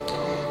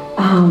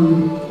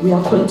We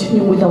are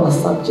continuing with our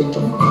subject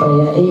of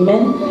prayer.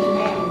 Amen.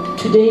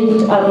 Today,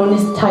 I want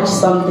to touch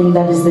something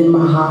that is in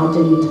my heart,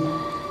 and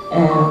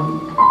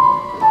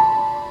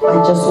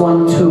I just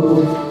want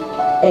to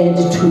add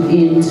to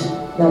it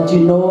that,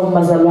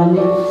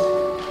 Mazalwane,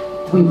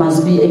 we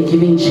must be a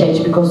giving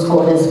church because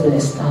God has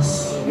blessed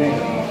us.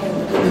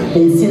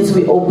 And since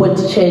we opened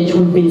church,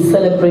 we've been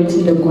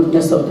celebrating the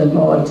goodness of the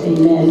Lord.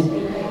 Amen.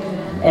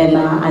 And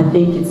I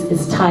think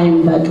it's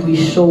time that we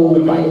show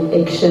by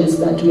actions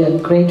that we are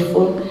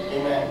grateful.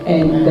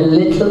 And the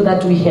little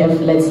that we have,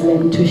 let's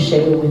learn to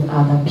share with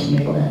other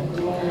people.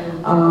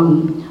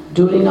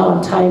 During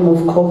our time of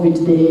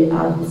COVID, there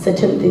are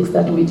certain things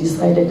that we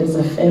decided as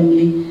a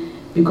family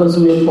because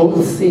we were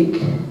both sick.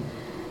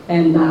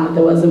 And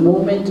there was a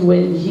moment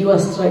when he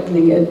was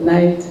struggling at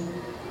night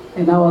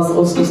and I was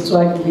also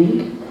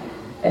struggling.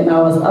 And I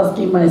was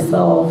asking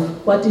myself,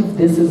 what if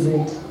this is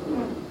it?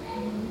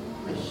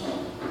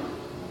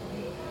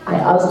 I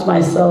asked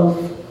myself,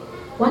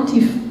 what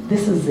if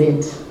this is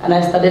it? And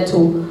I started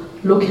to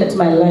look at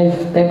my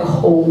life back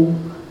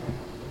home,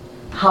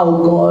 how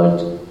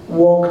God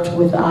walked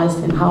with us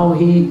and how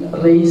he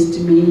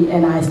raised me,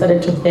 and I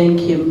started to thank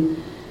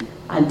him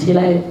until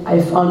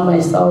I found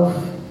myself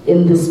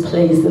in this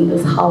place, in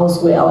this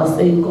house where I was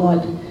saying,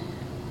 God,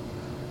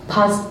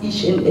 past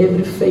each and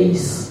every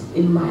phase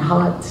in my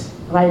heart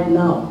right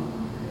now.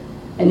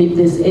 And if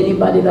there's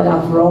anybody that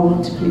I've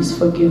wronged, please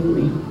forgive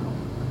me.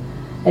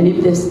 And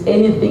if there's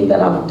anything that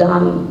I've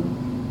done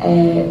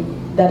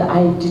that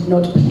I did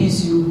not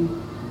please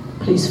you,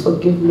 please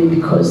forgive me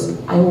because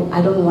I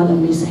don't want to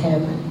miss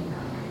heaven.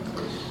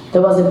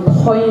 There was a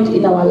point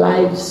in our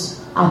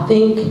lives, I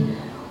think,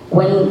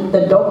 when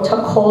the doctor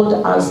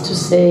called us to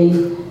say,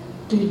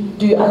 do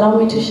you allow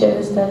me to share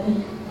this,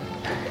 Daddy?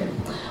 Okay.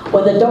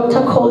 When the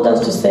doctor called us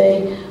to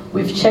say,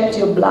 we've checked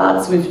your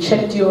bloods, we've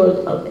checked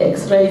your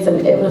x-rays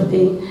and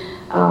everything,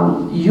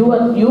 you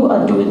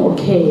are doing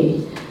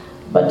okay.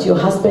 But your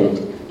husband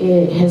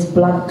has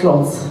blood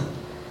clots,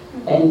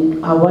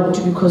 and I want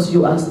you, because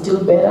you are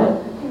still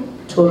better,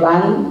 to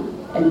run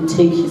and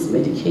take his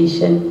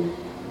medication,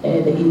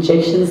 the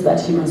injections that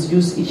he must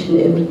use each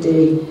and every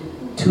day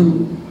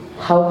to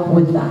help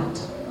with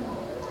that.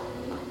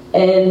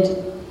 And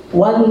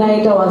one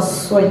night I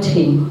was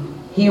sweating.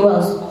 He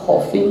was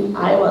coughing,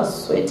 I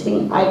was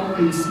sweating, I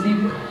couldn't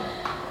sleep.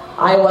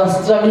 I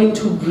was struggling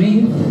to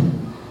breathe.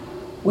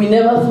 We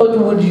never thought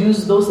we would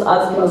use those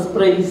asthma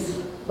sprays.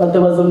 But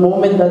there was a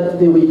moment that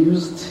they were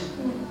used.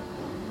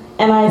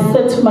 And I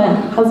said to my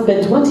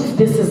husband, what if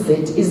this is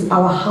it? Is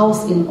our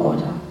house in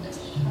order?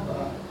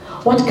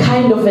 What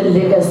kind of a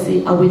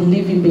legacy are we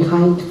leaving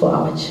behind for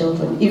our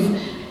children? If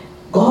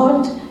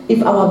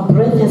our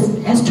breath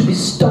has to be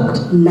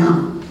stopped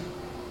now,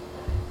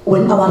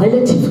 when our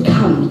relatives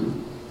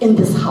come in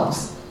this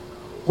house,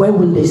 where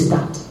will they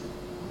start?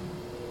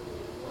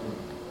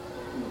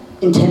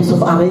 In terms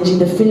of arranging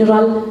the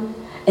funeral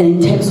and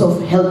in terms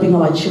of helping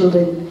our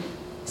children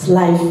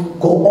life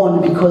go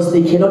on, because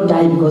they cannot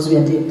die because we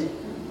are dead.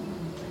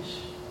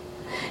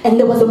 And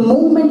there was a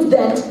moment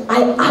that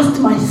I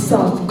asked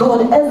myself,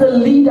 God, as a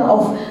leader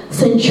of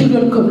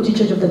Centurion Community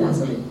Church of the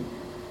Nazarene,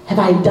 have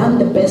I done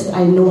the best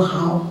I know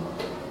how?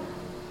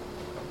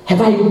 Have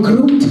I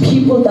groomed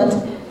people that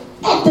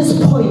at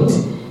this point,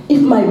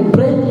 if my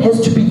breath has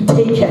to be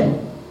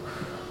taken,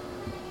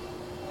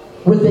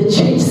 will the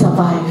church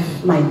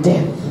survive my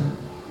death?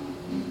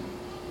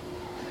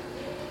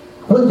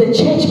 Will the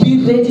church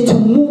be ready to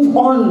move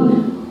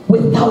on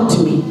without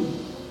me?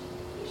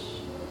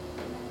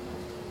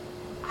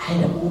 I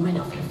had a moment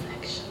of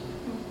reflection.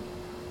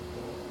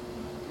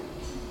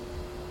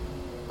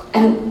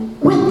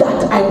 And with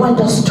that, I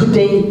want us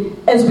today,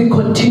 as we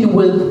continue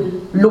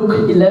with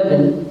Luke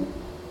 11,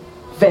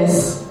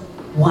 verse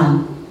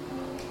 1,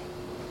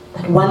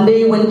 that one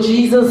day when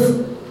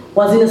Jesus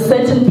was in a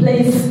certain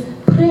place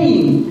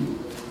praying,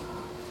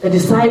 the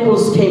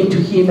disciples came to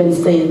him and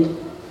said,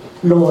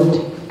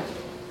 Lord,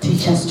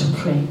 teach us to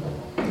pray.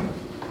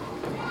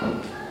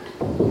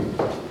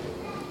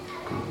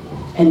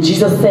 And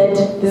Jesus said,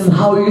 this is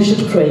how you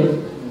should pray.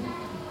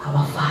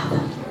 Our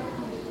Father,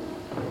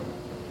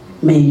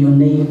 may your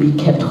name be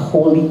kept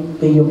holy.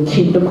 May your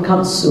kingdom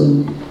come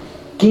soon.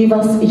 Give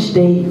us each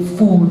day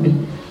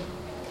food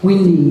we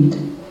need,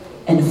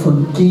 and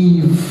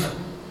forgive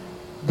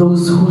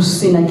those who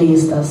sin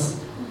against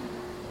us.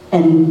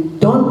 And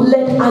don't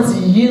let us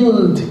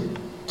yield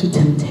to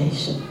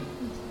temptation.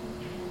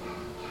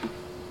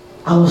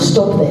 I will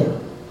stop there.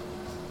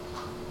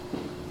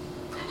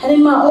 And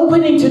in my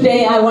opening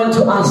today, I want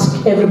to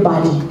ask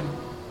everybody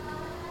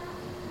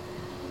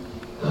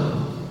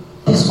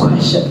this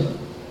question.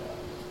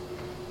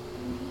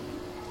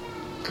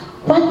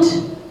 What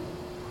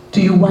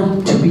do you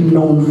want to be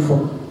known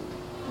for?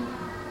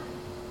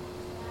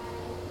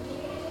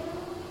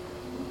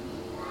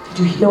 Did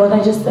you hear what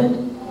I just said?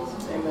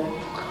 Amen.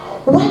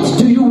 What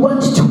do you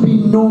want to be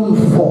known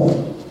for?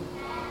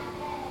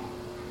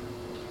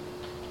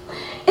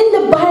 In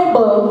the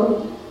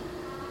Bible,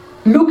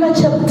 Luke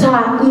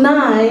chapter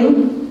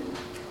 9,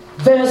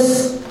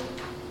 verse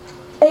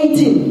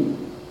 18,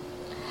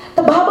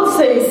 the Bible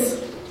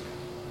says,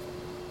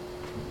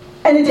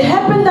 and it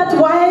happened that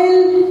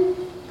while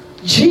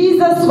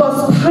Jesus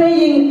was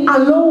praying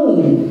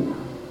alone,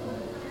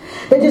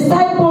 the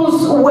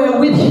disciples were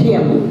with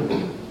him.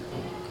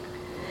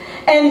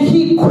 And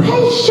he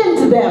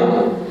questioned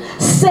them,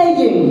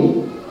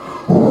 saying,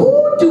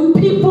 "Who do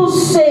people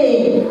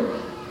say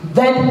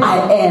that I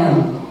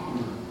am?"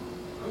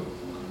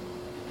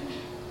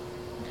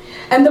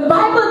 And the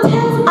Bible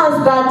tells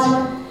us that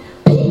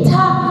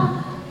Peter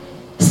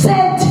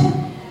said,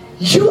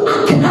 "You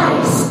are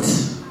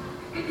Christ.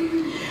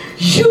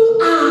 You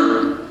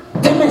are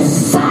the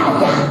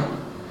Messiah,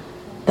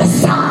 the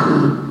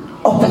Son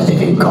of the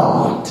living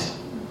God."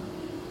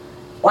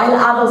 While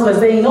others were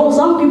saying, "No,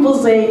 some people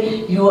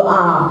say you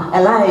are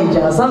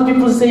Elijah. Some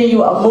people say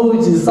you are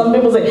Moses. Some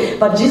people say..."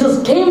 But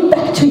Jesus came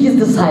back to his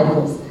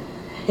disciples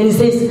and he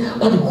says,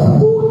 "But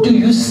who do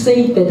you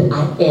say that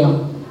I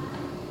am?"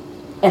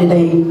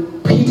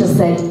 And Peter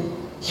said,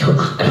 "You are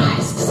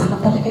Christ, the Son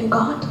of the living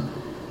God."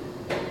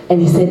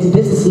 And he said,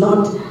 "This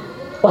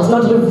was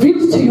not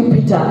revealed to you,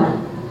 Peter,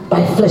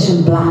 by flesh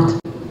and blood,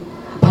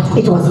 but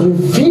it was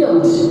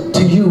revealed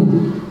to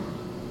you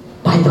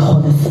by the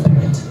Holy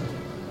Spirit."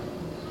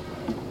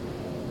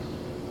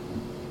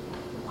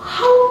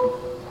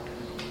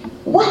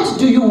 What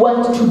do you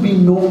want to be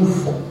known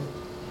for?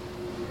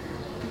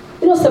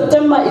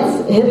 September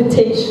is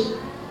heritage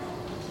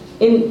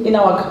in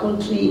our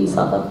country, in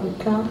South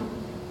Africa.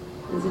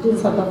 Is it in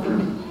South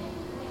Africa?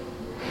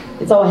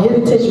 It's our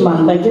heritage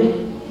month,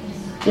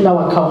 in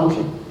our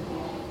country.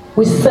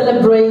 We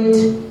celebrate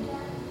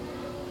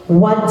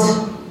what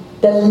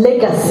the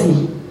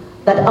legacy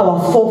that our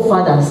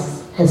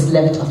forefathers has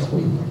left us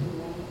with.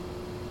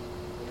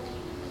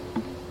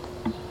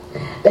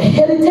 The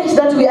heritage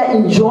that we are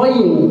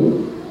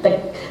enjoying,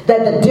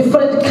 the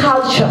different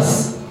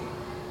cultures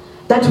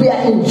that we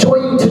are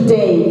enjoying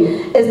today,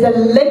 is the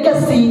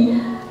legacy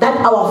that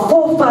our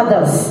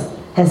forefathers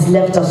has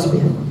left us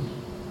with.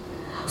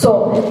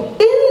 So,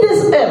 in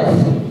this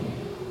earth,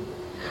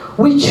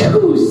 we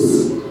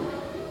choose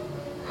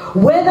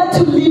whether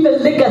to leave a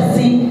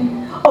legacy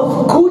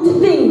of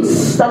good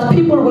things that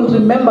people will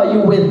remember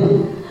you with,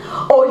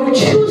 or you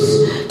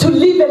choose to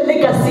leave a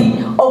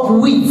legacy of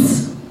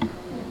weeds.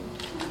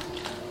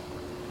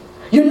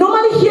 You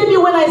normally hear me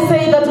when I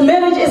say that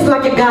marriage is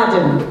like a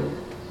garden.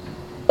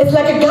 It's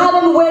like a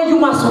garden where you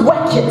must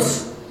work it.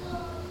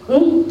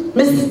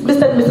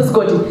 Mr. and Mrs.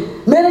 Cody,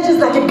 marriage is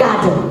like a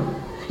garden.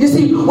 You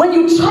see, when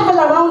you travel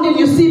around and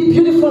you see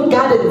beautiful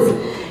gardens,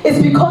 it's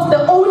because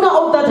the owner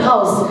of that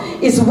house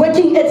is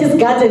working at his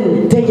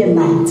garden day and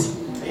night.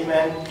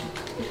 Amen.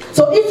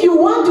 So if you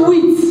want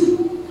weeds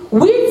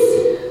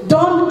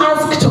don't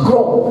ask to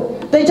grow.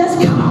 They just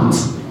come out.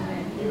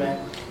 Amen.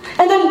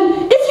 And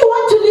then if you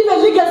want to leave a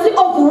legacy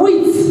of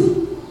weeds,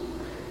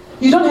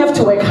 you don't have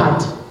to work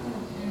hard.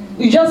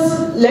 You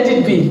just let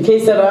it be. Que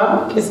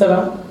sera, que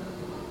sera.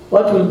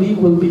 What will be,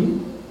 will be.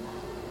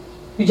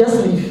 You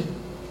just leave.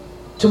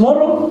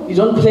 Tomorrow, you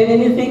don't plan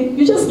anything.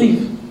 You just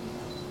leave.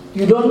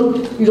 You don't.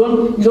 You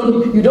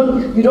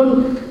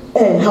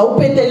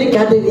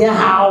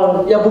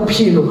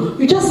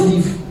just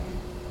leave.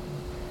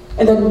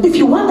 And then, if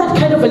you want that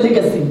kind of a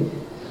legacy,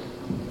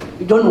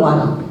 you don't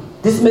want.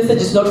 This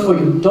message is not for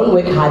you. Don't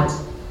work hard.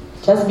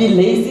 Just be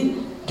lazy,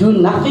 do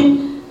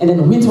nothing, and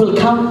then weeds will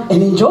come,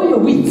 and enjoy your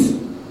weeds.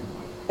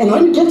 And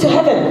when you get to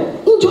heaven,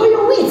 enjoy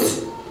your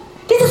weeds.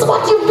 This is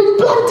what you've been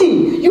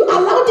planting. You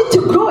allowed it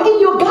to grow in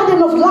your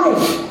garden of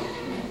life.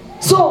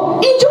 So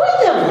enjoy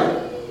them.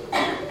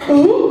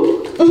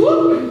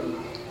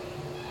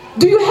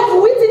 Do you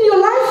have weeds in your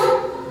life?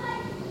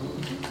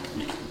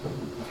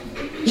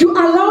 You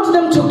allowed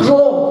them to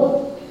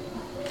grow.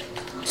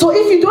 So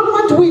if you don't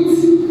want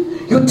weeds,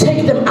 you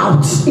take them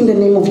out in the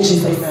name of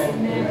Jesus.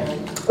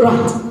 Amen.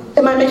 Right.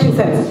 Am I making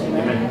sense?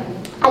 Amen.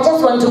 I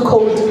just want to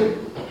quote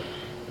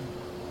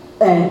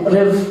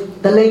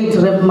the late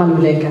Rev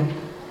Maluleka.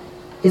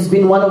 He's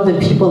been one of the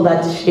people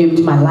that shaped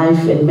my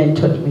life and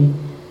mentored me.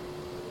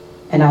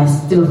 And I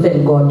still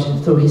thank God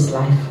through his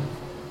life.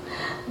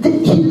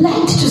 He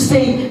liked to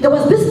say, there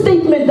was this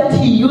statement that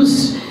he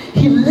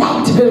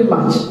liked very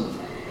much.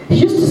 He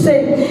used to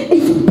say,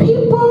 if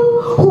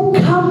people who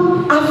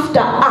come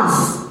after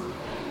us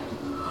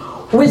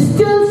will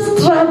still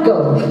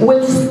struggle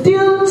with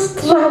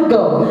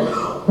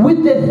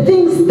the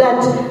things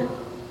that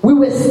we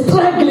were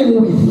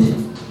struggling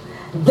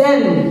with,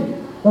 then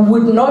we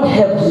would not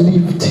have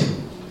lived.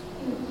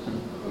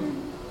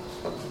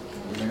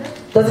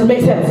 Does it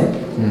make sense?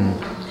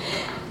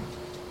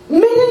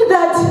 Meaning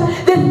that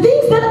the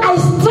things that I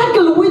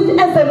struggle with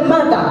as a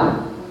mother,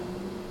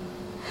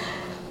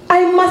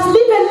 I must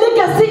leave a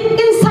legacy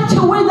in such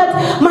a way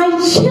that my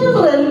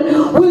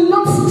children will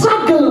not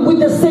struggle with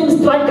the same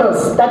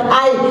struggles that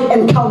I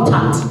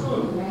encountered.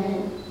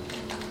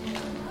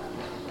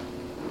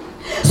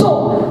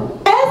 So,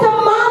 as a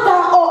mother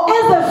or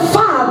as a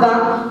father,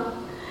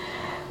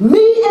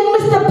 me and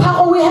Mr.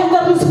 Pao, we have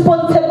the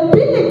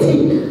responsibility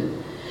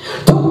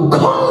to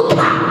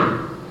conquer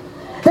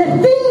the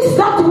things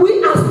that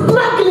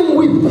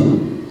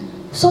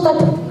so that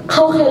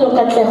Kaugelo,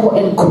 Katlego,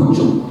 and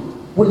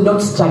Kuju will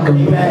not struggle.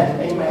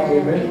 Amen.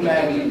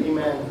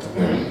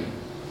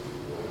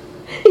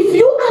 If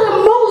you are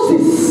a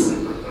Moses,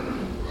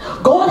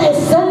 God has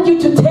sent you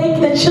to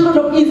take the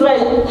children of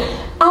Israel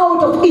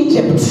out of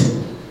Egypt.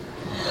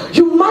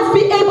 You must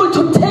be able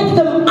to take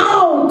them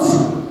out.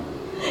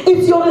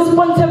 It's your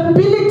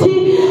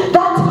responsibility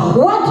that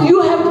what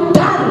you have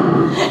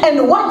done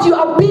and what you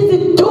are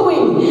busy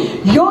doing,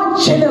 your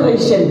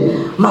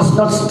generation must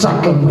not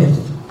struggle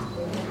with.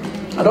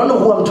 I don't know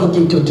who I'm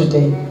talking to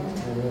today.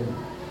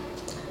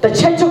 The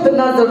Church of the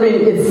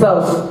Nazarene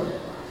itself,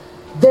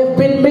 there have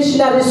been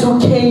missionaries who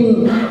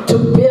came to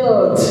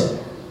build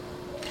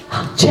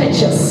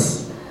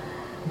churches.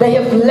 They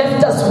have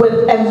left us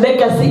with a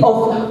legacy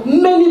of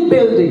many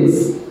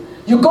buildings.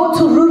 You go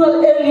to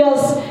rural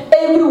areas,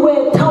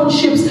 everywhere,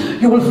 townships,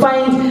 you will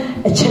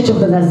find a Church of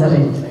the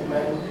Nazarene.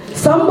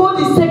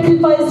 Somebody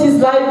sacrificed his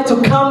life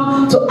to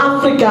come to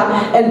Africa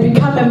and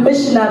become a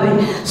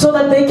missionary so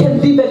that they can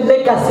leave a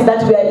legacy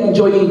that we are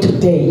enjoying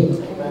today.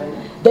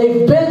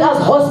 They've built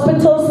us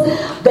hospitals,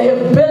 they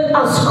have built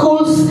us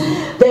schools,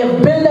 they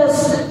have built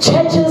us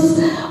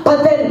churches.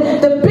 But then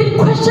the big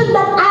question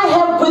that I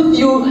have with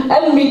you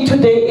and me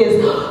today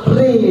is,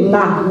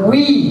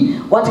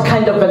 what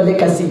kind of a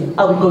legacy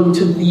are we going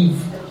to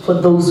leave for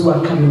those who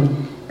are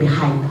coming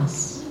behind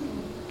us?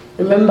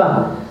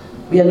 Remember,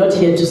 we are not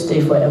here to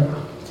stay forever.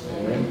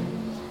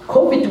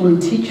 COVID will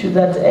teach you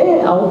that,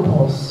 our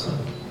boss.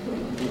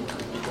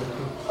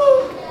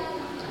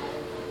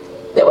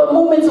 There were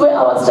moments where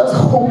I was just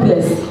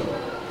hopeless.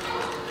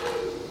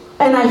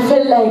 And I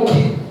felt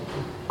like,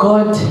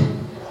 God,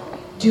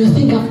 do you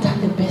think I've done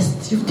the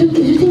best? Do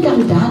you think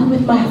I'm done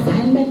with my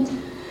assignment?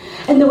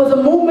 And there was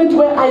a moment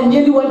where I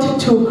nearly wanted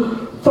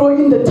to throw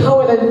in the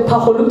towel, and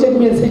Paco looked at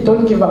me and said,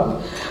 don't give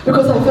up.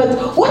 Because I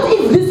felt, what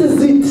if this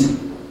is it?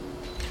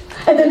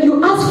 And then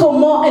you ask for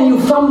more and you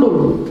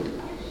fumble.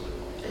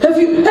 Do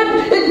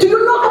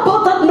you know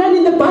about that man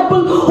in the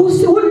Bible who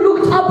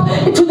looked up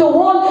to the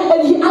wall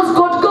and he asked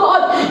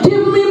God,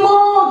 give me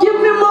more, give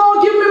me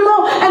more, give me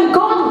more. And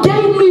God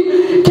gave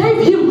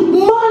him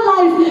more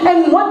life.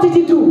 And what did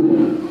he do?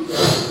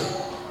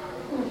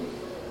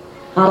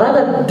 I'd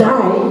rather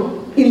die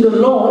in the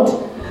Lord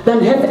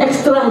than have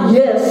extra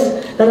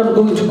years that I'm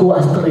going to go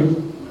astray.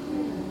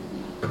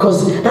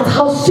 Because that's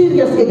how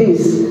serious it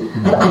is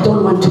that I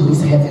don't want to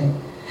miss heaven.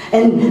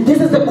 And this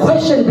is the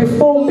question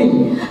before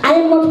me. I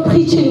am not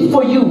preaching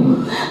for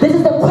you. This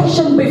is the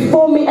question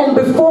before me and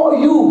before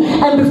you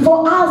and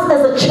before us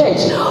as a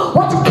church.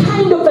 What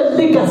kind of a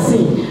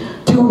legacy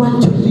do you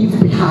want to leave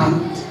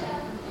behind?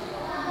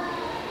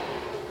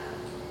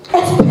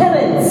 As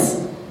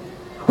parents,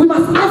 we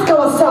must ask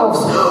ourselves,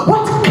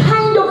 what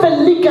kind of a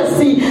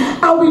legacy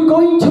are we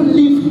going to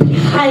leave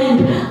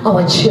behind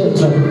our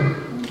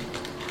children?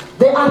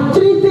 There are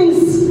 3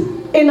 things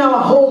in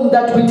our home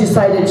that we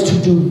decided to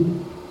do.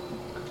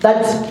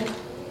 That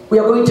we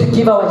are going to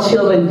give our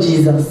children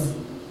Jesus.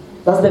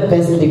 That's the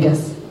best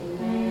legacy.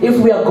 If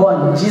we are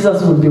gone,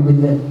 Jesus will be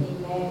with them.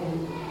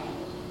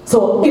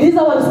 So it is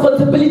our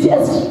responsibility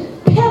as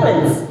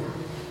parents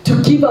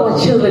to give our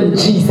children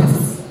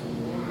Jesus.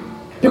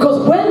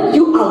 Because when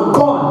you are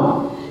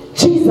gone,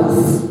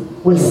 Jesus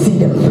will see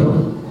them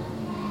through.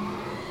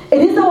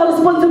 It is our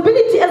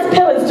responsibility as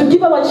parents to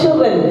give our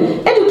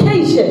children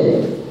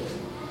education.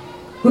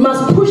 We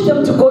must push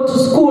them to go to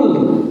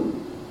school.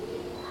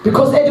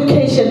 Because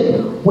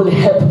education will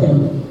help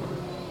them.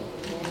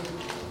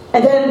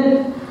 And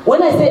then,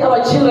 when I say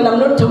our children, I'm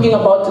not talking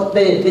about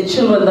the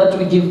children that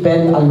we give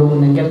birth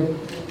alone. Again.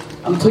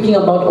 I'm talking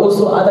about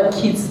also other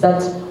kids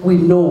that we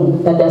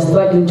know that they're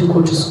struggling to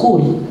go to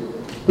school.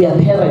 We are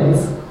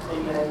parents.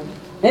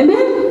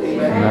 Amen?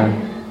 Amen?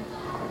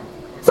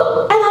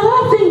 So,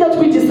 another thing that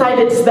we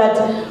decided is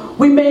that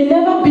we may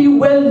never be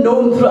well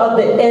known throughout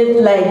the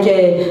earth like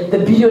the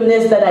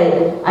billionaires that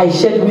I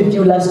shared with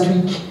you last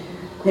week.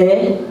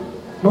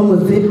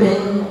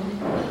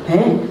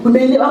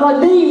 Our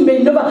name may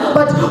never,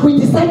 but we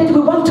decided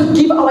we want to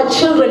give our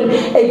children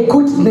a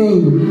good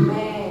name.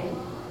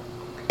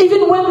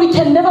 Even when we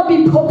can never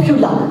be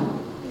popular,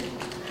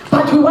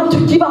 but we want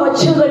to give our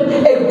children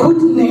a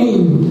good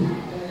name.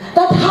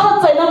 That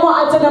heart I know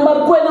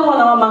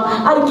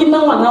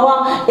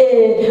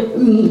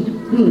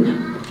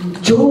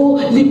Joe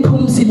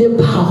Lipumsile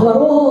power.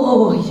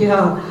 Oh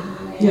yeah.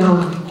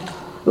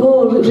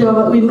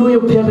 Oh, we know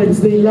your parents,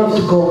 they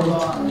loved God.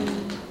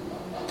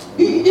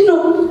 You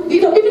know,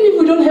 even if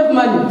we don't have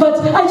money, but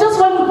I just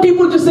want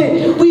people to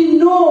say, we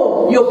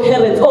know your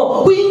parents,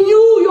 or we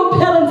knew your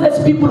parents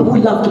as people who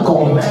loved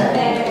God.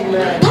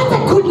 Amen. That's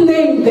a good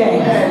name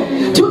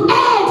there. To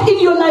add in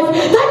your life,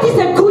 that is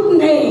a good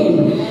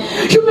name.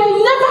 You may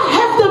never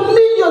have the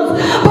millions,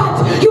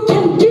 but you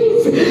can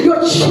give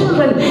your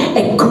children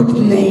a good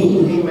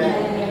name.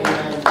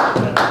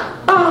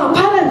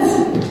 Parents,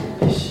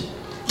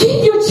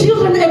 give your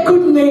children a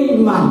good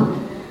name, man.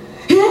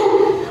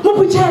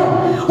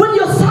 When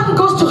your son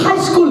goes to high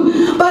school,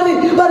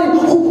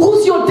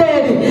 who's your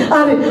daddy?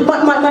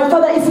 My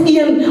father is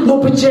Ian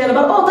Mopuchera.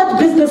 But that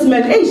business this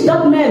man. Hey,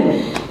 that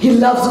man, he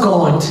loves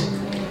God.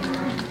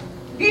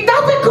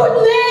 That's a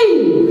good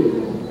name.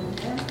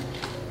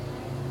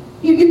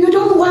 You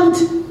don't want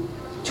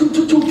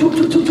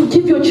to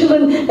give your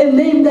children a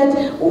name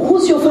that,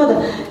 who's your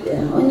father?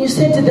 When you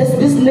said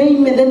this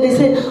name, and then they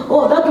say,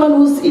 oh, that one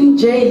was in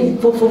jail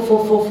for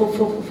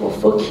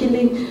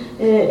killing,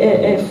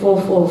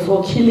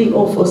 for killing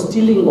or for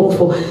stealing or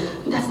for.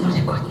 That's not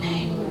a good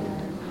name.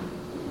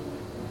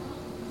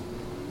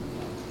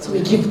 So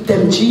we give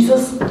them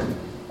Jesus,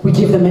 we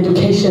give them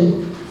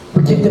education,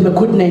 we give them a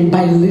good name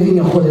by living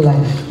a holy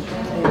life.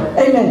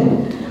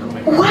 Amen.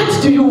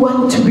 What do you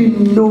want to be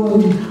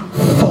known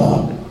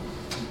for?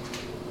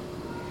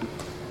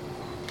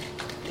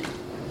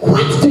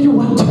 What do you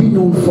want to be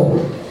known for?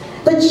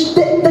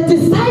 The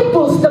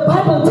disciples, the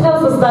Bible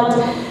tells us that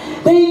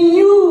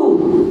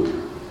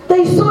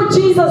they saw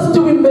Jesus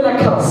doing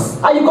miracles.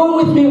 Are you going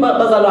with me,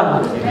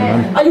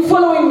 Bazalwan? Are you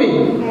following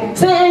me?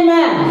 Say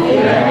amen.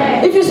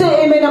 Amen. If you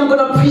say amen, I'm going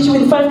to preach you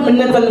in 5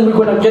 minutes and we're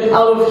going to get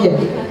out of here.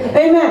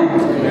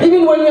 Amen.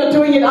 Even when you're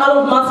doing it out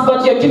of mass,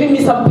 but you're giving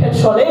me some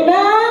petrol. Amen.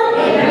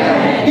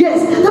 Amen.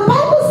 Yes. The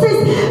Bible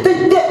says that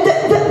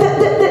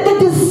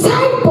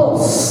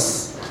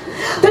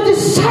the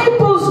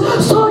disciples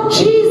saw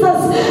Jesus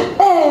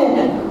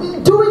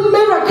doing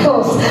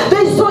miracles.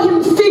 They saw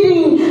him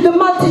feeding the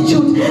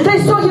multitude. They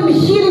saw him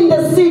healing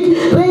the sick,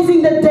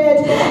 raising the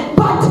dead.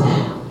 But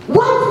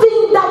one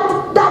thing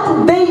that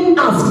they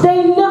asked,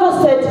 they never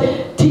said,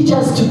 teach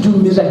us to do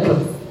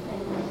miracles.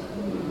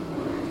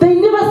 They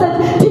never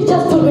said, teach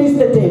us to raise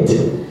the dead.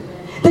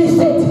 They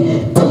said,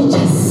 teach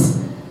us.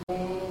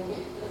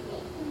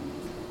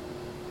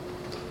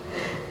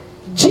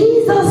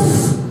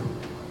 Jesus'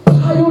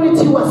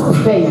 priority was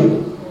prayer.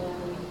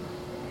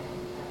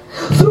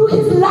 Through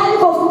his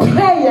life of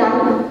prayer,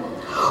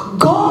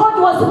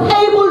 God was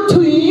able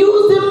to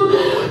use him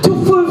to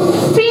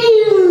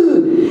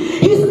fulfill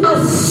his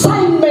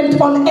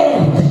assignment on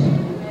earth.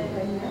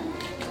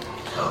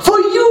 For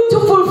you to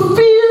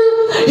fulfill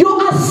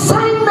your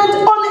assignment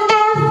on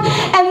earth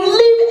and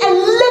leave a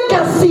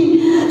legacy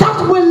that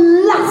will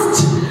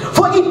last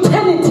for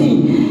eternity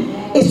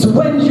is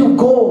when you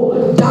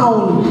go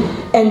down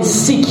and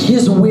seek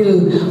his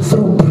will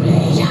through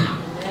prayer.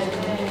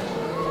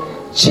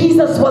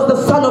 Jesus was the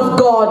Son of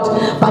God,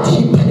 but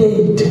he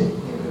prayed.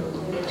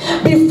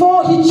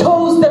 Before he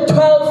chose the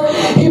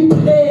 12, he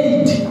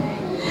prayed.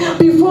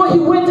 Before he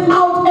went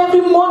out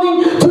every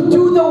morning to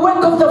do the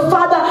work of the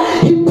Father,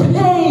 he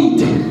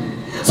prayed.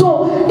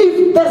 So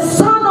if the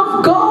Son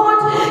of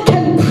God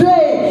can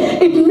pray,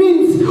 it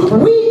means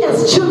we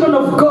as children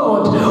of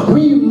God,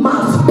 we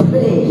must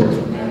pray.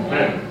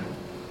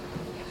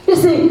 You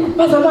see,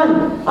 Pastor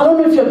Man, I don't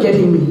know if you're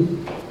getting me.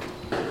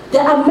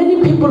 There are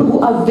many people who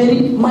are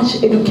very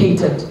much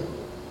educated,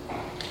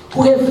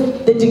 who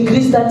have the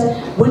degrees that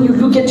when you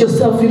look at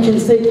yourself, you can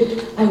say,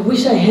 I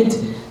wish I had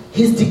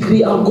his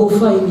degree, I'll go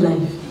far in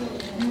life.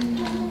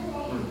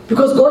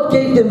 Because God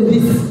gave them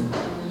this.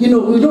 You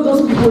know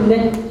those people,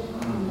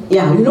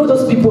 yeah, you know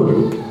those people.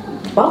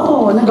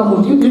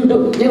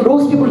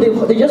 Those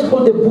people, they just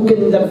hold the book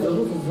and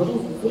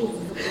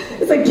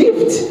it's a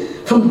gift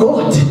from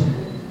God.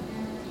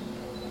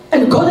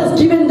 And God has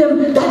given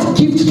them that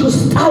gift to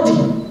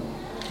study.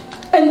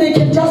 And they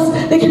can just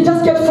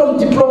get from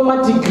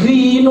diploma,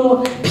 degree,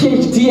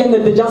 PhD, and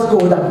then they just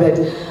go that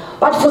bed.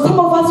 But for some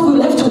of us,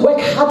 we'll have to work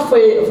hard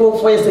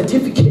for a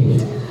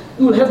certificate.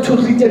 We'll have to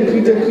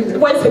read.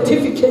 Why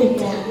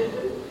certificate?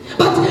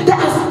 But there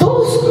are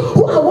those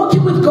who are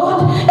working with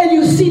God and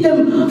you see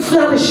them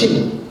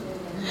flourishing.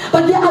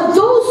 But there are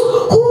those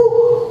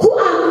who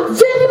are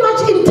very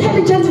much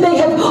intelligent. They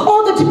have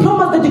all the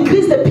diplomas, the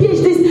degrees, the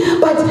PhDs,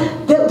 but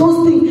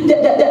those things,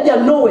 they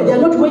are nowhere. They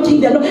are not working.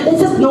 They're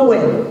just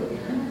nowhere.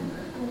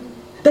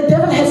 The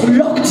devil has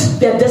locked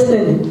their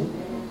destiny.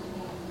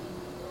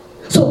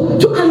 So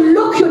to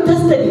unlock your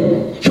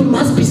destiny, you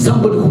must be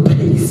somebody who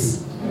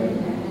prays.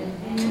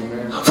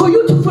 For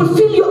you to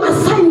fulfill your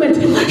assignment,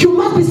 you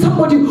must be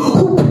somebody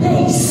who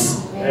prays.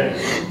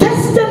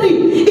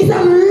 Destiny is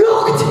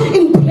unlocked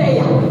in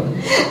prayer.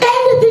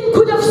 Anything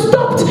could have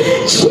stopped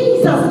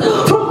Jesus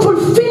from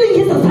fulfilling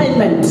his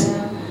assignment.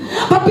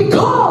 But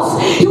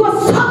because he was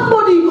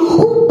somebody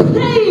who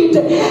prayed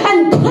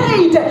and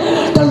prayed,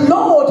 the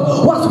Lord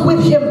was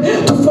with him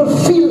to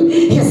fulfill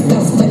his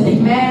destiny.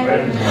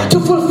 Amen. To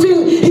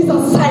fulfill his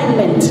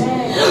assignment.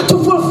 Amen. To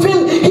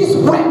fulfill his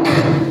work.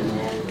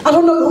 I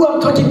don't know who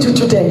I'm talking to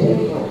today.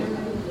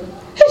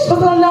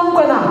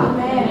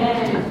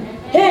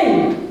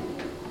 Hey,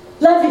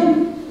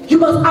 Lavi, you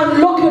must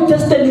unlock your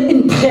destiny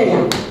in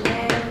prayer.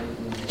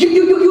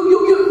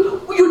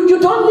 You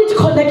don't need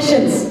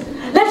connections.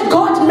 Let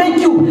God make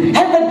you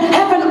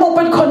heaven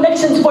open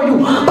connections for you,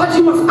 but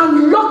you must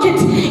unlock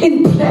it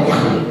in prayer.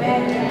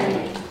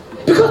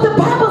 Because the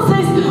Bible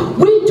says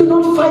we do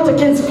not fight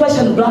against flesh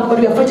and blood, but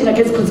we are fighting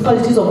against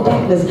principalities of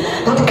darkness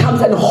that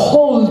comes and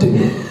hold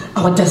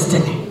our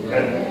destiny.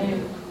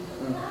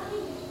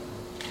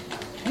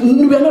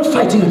 We are not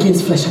fighting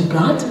against flesh and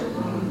blood.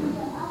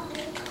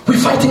 We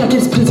fighting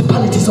against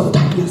principalities of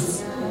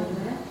darkness.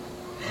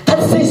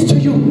 That says to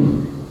you,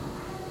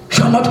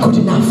 you are not good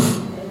enough.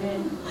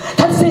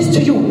 That says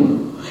to you,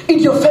 in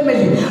your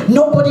family,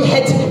 nobody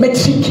had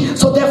matric,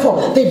 so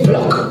therefore they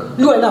block.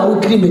 You and I will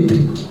agree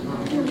matric.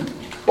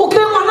 Okay,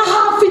 man, I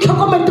have fixed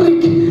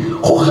matric.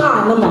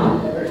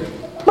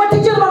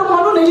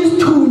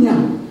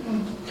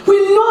 We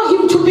know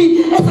him to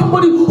be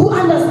somebody who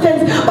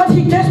understands, but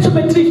he gets to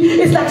matric,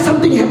 it's like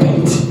something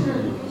happened.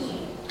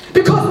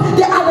 Because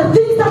there are the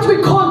things that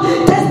we call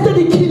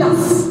destiny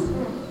killers.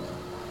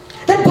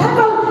 The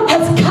devil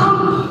has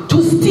come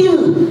to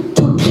steal,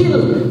 to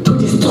kill, to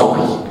destroy.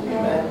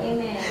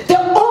 Amen. The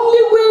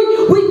only way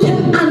we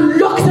can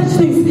unlock such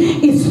things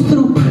is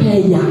through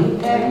prayer.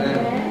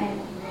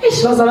 Amen.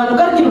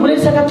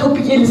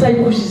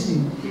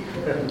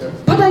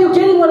 But are you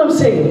getting what I'm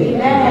saying?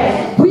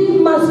 Amen. We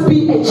must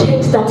be a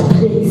church that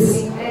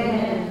prays.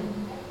 Amen.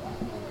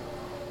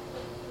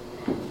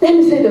 Let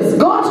me say this.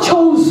 God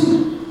chose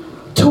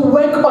to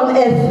work on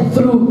earth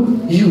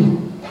through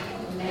you.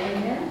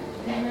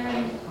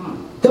 Amen.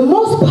 The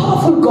most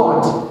powerful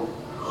God,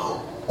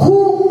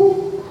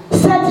 who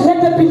said,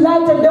 let there be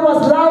light, and there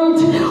was light,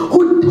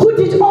 who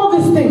did all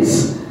these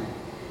things.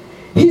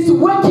 He's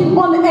working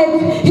on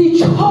earth. He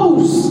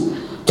chose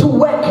to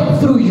work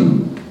through you.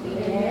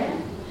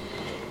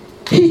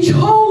 He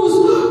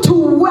chose to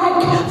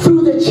work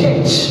through the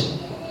church.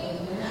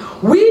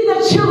 We,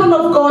 the children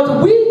of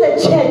God, we, the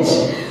church,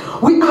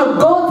 we are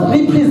God's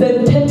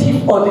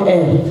representative on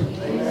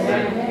earth.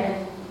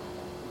 Amen.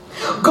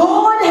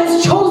 God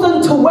has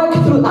chosen to work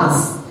through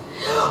us.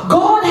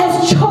 God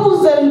has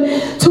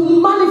chosen to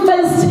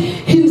manifest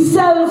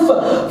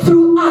himself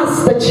through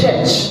us, the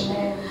church.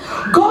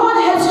 God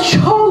has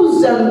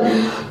chosen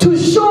to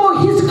show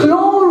his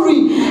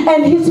glory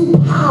and his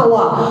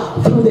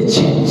power through the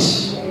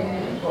church.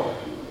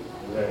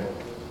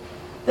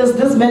 There's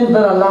this man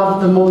that I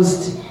love the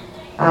most.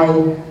 I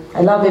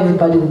love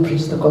everybody who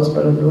preaches the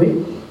gospel on the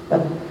way.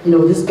 But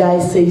this guy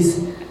says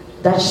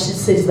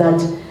that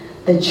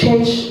the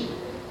church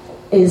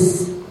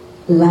is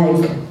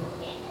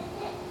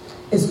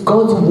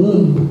God's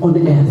womb on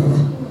earth.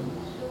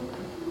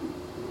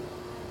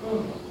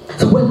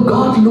 So when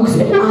God looks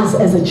at us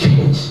as a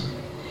church,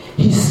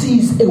 he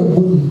sees a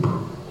womb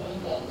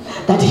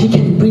that he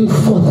can bring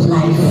forth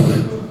life.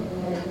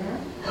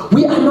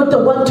 We are not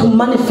the one to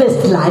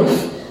manifest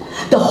life.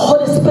 The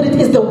Holy Spirit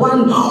is the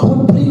one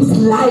who brings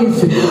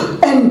life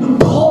and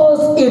pours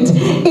it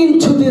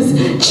into this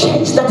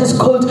church that is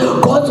called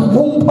God's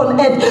womb on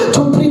earth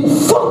to bring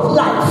forth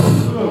life.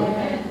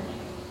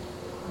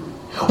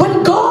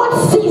 When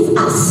God sees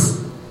us,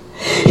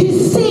 he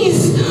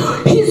sees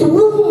his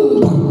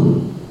womb.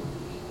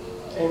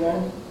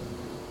 Amen.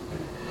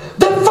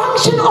 The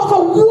function of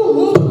a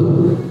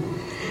womb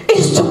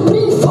is to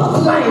bring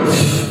forth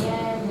life.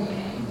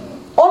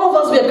 All of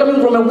us, we are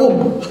coming from a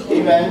womb.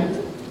 Amen.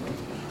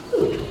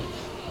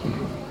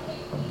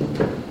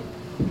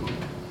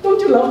 Don't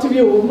you love to be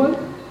a woman?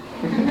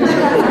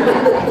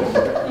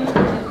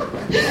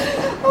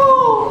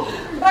 Oh,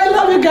 I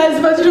love you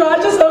guys, but I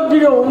just love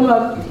being a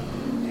woman.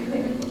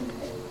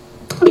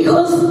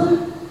 Because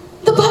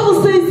the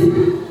Bible says,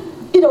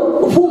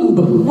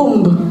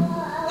 womb.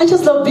 I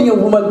just love being a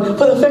woman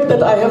for the fact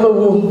that I have a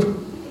womb.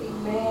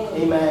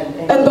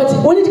 Amen.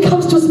 But when it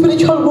comes to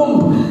spiritual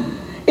womb,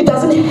 it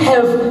doesn't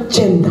have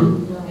gender.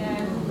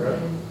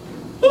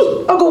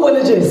 I'll go when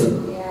it is.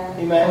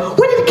 Amen.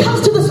 When it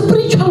comes to the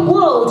spiritual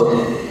world,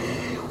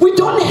 we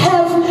don't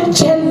have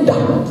gender.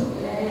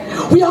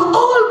 We are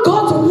all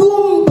God's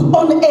womb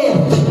on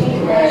earth.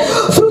 Amen.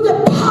 Through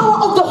the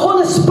power of the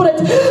Holy Spirit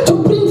to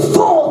bring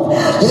forth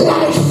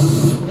life.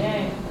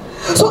 Amen.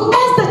 So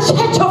as the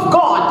church of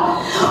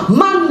God,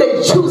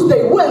 Monday,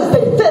 Tuesday,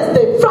 Wednesday,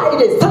 Thursday,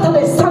 Friday,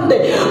 Saturday,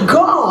 Sunday,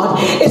 God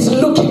is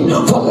looking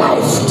for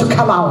life to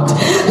come out.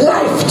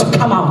 Life to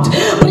come out.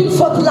 Bring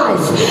forth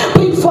life.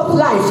 Bring forth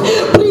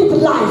life. Breathe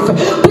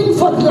life. Bring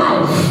forth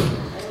life.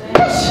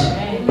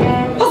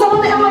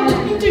 Pastor, am I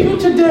talking to you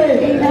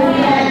today?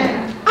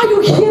 Amen. Are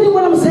you hearing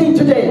what I'm saying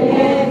today?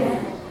 Yes.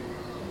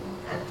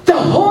 The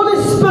Holy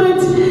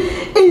Spirit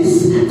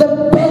is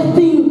the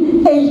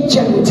birthing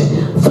agent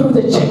through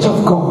the church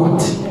of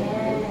God.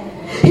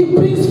 He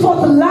brings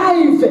forth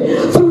life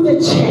through the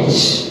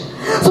church.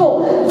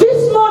 So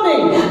this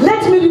morning,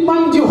 let me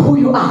remind you who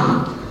you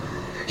are.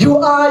 You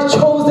are a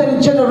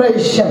chosen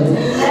generation,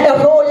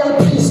 a royal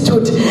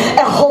priesthood,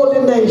 a holy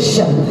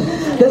nation.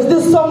 There's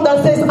this song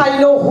that says, I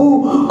know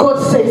who God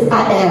says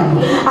I am.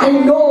 I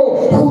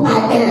know who I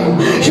am.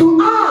 You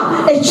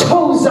are a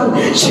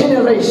chosen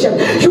generation.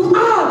 You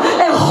are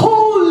a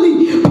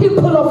holy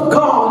people of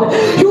God.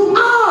 You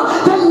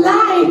are the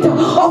light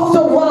of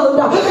the world.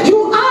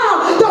 You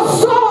are the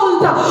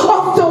salt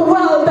of the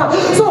world.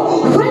 So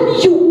when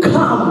you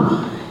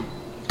come,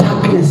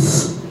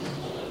 darkness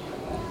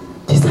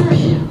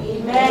disappear.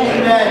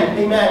 Amen.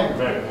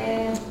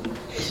 Amen.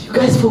 You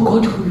guys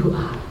forgot who you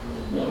are.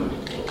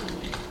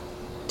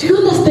 Do you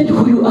understand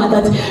who you are?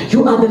 That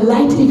you are the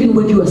light even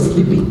when you are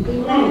sleeping.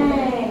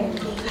 Amen.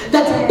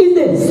 That in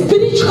the spirit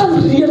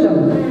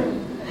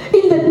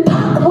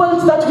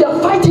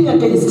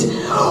against.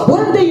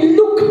 When they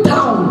look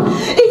down,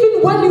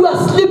 even when you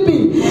are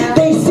sleeping,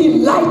 they see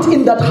light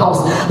in that house,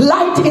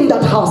 light in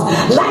that house,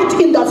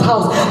 light in that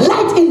house,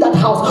 light in that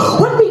house.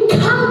 When we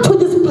come to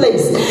this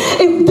place,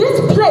 if this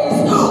place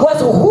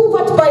was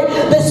hoovered by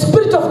the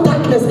spirit of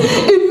darkness,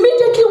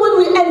 immediately when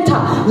we enter,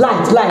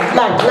 light, light,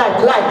 light,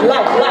 light, light,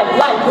 light, light,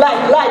 light,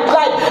 light, light,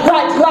 light,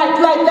 light,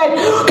 light, light, light,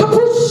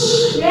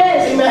 kapoosh.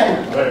 Yes.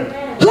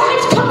 Amen.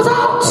 Light comes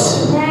out.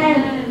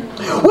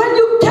 When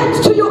you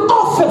get to your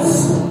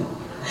office,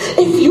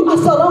 if you are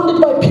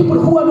surrounded by people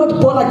who are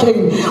not born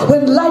again,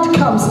 when light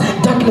comes,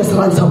 darkness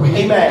runs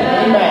away.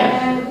 Amen.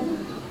 Amen.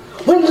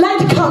 When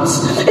light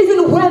comes,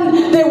 even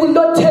when they will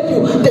not tell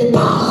you, they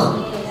bow.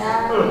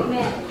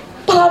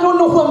 But I don't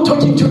know who I'm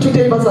talking to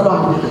today,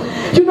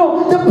 Bazalwan. You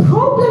know, the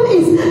problem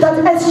is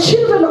that as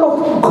children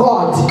of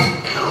God,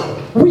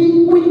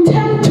 we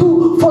tend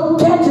to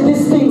forget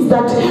these things,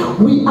 that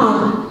we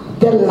are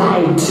the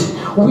light.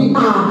 We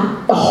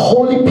are a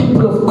holy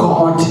people of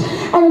God.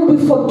 And we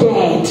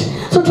forget.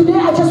 So today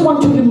I just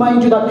want to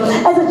remind you that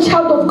as a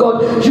child of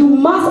God, you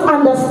must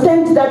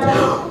understand that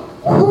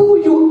who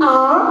you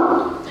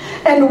are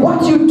and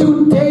what you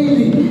do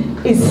daily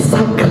is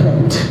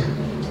sacred.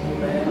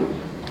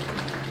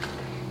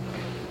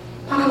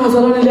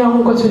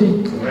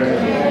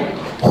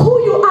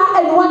 Who you are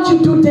and what you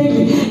do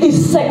daily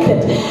is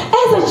sacred.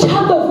 As a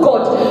child of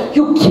God,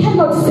 you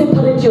cannot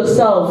separate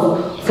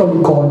yourself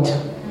from God.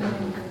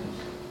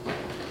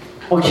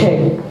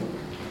 Okay,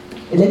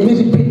 let me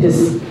repeat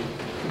this.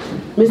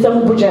 Mr.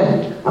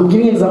 Mbuja, I'm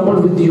giving an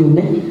example with you,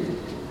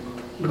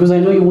 because I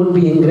know you won't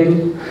be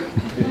angry.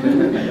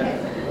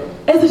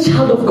 As a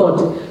child of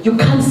God, you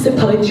can't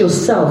separate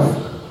yourself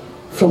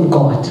from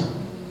God.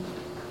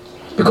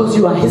 Because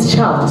you are His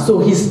child, so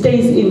He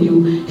stays in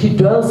you, He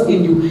dwells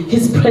in you,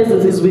 His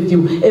presence is with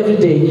you every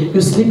day.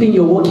 You're sleeping,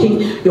 you're walking,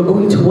 you're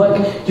going to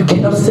work. You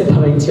cannot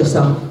separate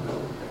yourself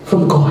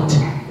from God.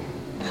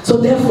 So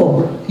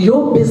therefore,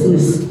 your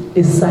business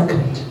is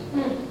sacred.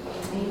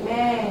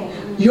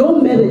 Amen.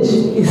 Your marriage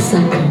is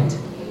sacred.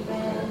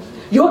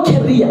 Your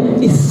career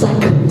is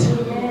sacred.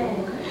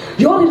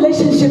 Your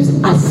relationships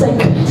are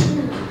sacred.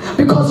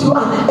 Because you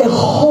are a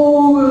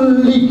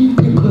holy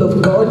people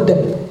of God.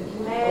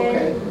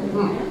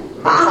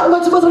 I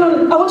want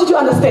you to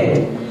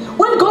understand.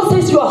 When God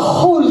says you are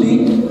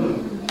holy,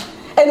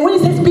 and when He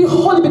says be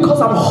holy because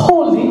I'm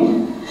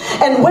holy,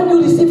 and when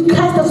you receive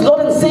Christ as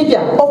Lord and Savior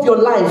of your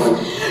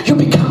life, you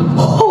become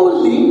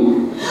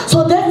holy.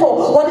 So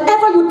therefore,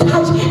 whatever you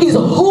touch is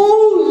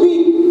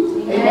holy.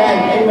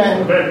 Amen.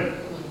 Amen.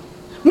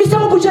 Mr.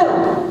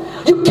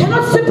 Mubujela, you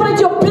cannot separate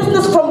your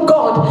business from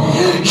God.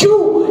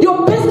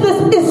 Your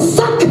business is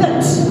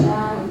sacred.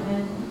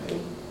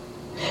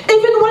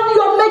 Even when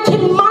you are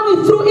making money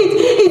through it,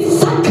 it's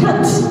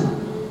sacred.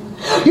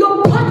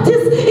 Your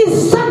practice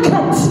is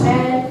sacred.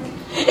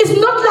 It's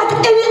not like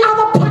any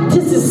other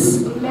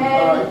practices.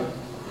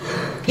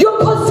 Your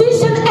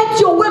position at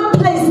your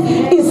workplace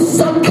is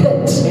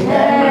sacred.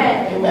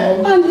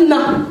 Amen. And you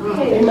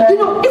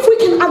know, if we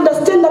can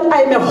understand that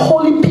I am a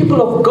holy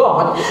people of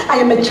God, I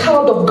am a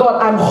child of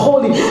God, I'm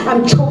holy,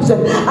 I'm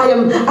chosen, I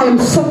am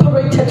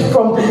separated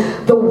from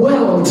the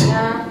world,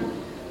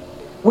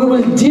 we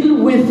will deal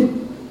with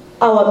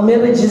our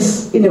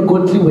marriages in a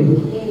godly way.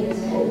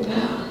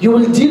 You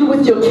will deal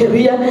with your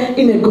career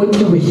in a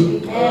godly way.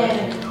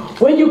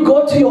 When you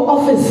go to your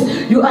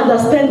office, you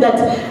understand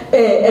that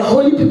a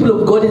holy people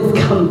of God has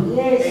come.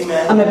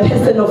 I'm a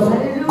person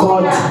of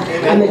God.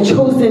 I'm a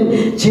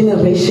chosen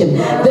generation.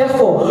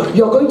 Therefore,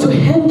 you're going to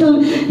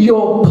handle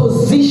your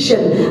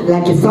position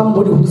like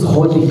somebody who's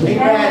holy.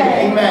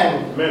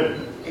 Amen. Amen.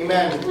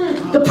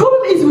 The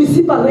problem is we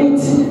separate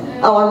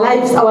our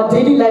lives, our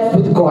daily life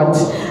with God.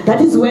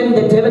 That is when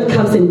the devil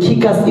comes and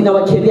kicks us in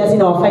our careers,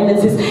 in our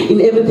finances,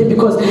 in everything,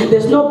 because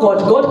there's no God.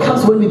 God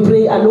comes when we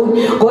pray alone.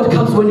 God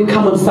comes when we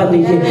come on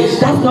Sunday here.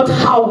 That's not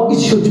how it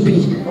should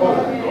be.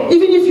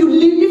 Even if you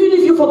leave, even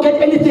if you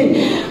forget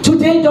anything,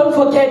 today don't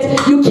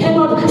forget, you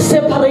cannot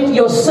separate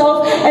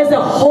yourself as a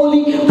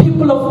holy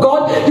people of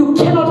God. You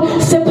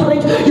cannot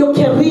separate your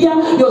career,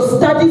 your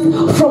studies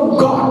from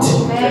God.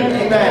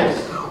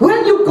 Amen.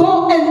 When you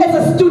go and as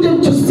a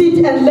student to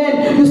sit and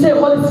learn, you say,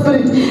 Holy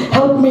Spirit,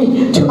 help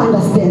me to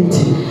understand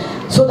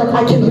so that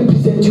I can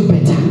represent you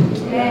better.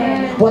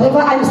 Whatever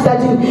I'm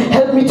studying,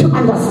 help me to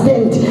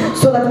understand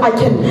so that I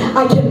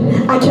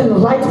can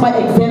write my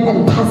exam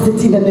and pass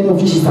it in the name of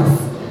Jesus.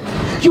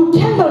 You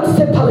cannot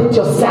separate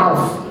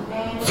yourself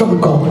from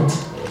God.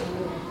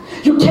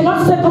 You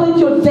cannot separate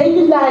your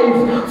daily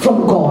life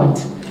from God.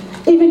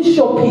 Even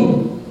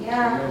shopping.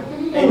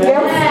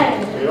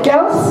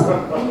 Girls,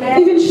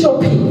 even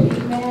shopping.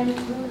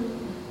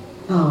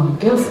 Oh,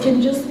 girls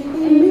can just say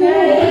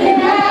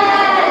amen.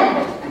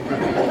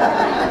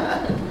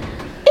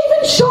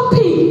 Even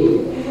shopping.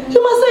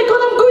 You must say,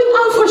 God, I'm going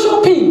out for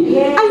shopping.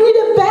 I need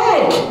a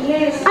bag.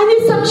 I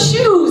need some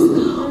shoes.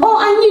 Oh,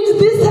 I need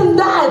this and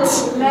that.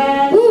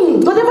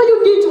 Whatever you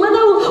need,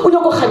 whether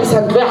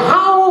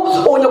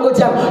how or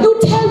you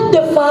tell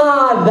the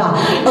Father,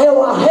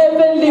 our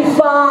Heavenly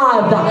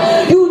Father,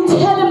 you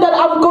tell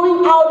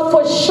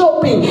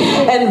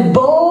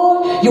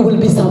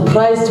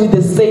surprised with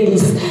the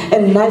sales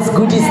and nice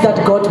goodies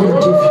that God will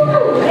give you.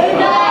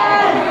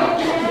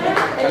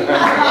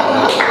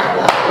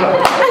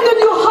 And then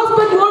your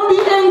husband won't be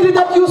angry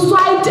that you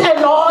swiped a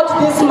lot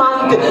this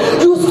month.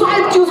 You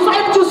swiped.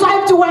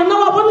 Why now?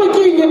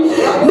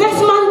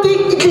 Next month,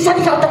 because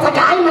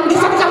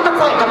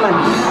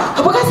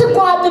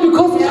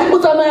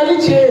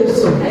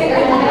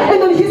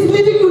and then he's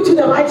leading you to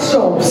the right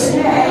shops.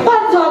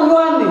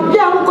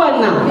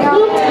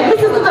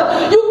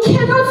 You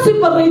cannot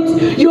separate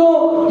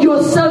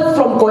yourself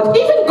from God.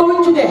 Even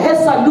going to the hair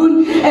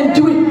salon and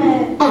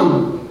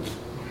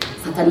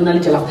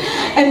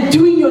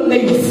doing your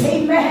nails.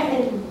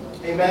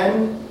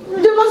 Amen.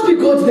 There must be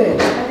God there.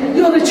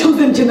 You are a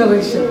chosen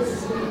generation,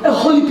 a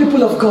holy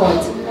people of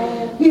God.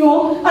 You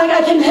know,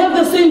 I can have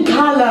the same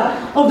color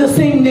of the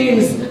same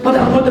nails, but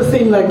I'm not the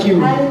same like you.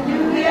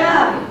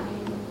 Hallelujah.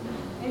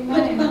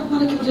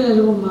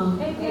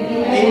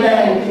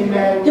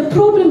 Amen. The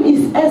problem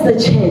is, as a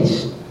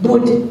church,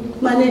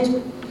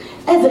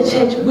 as a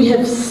church, we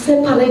have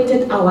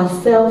separated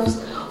ourselves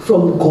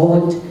from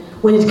God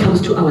when it comes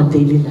to our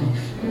daily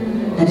life.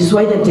 That is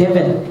why the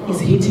devil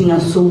is hitting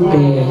us so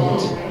bad.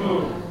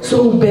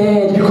 So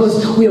bad,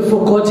 because we have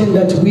forgotten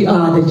that we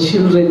are the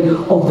children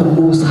of the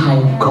Most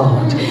High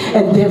God.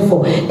 And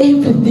therefore,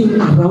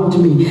 everything around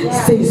me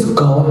says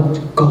God.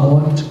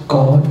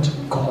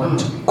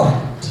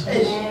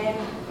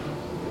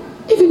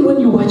 Even when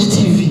you watch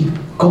TV,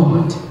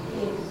 God.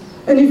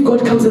 And if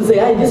God comes and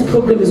says, this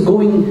program is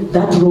going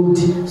that road,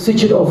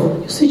 switch it off.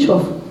 You switch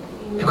off.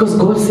 Because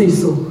God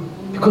says so.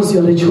 Because you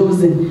are a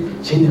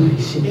chosen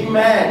generation.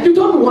 Amen. You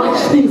don't watch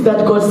things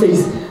that God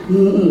says,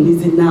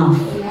 is enough.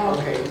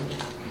 Okay.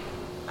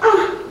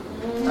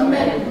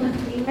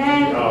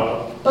 Amen.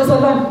 Pastor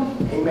Van,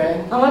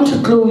 Amen. I want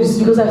to close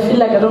because I feel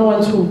like I don't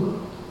want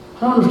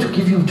to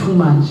give you too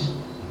much.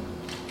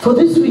 For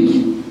this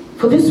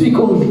week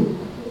only,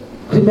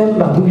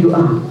 remember who you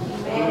are.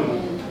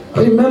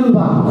 Remember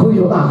who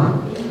you are.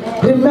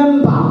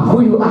 Remember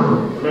who you are.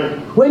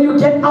 When you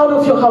get out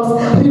of your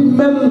house,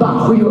 remember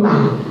who you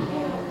are.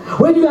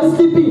 When you are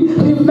sleeping,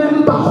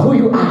 remember who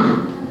you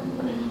are.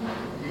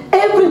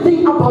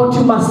 Everything about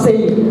you must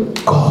say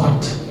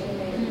God.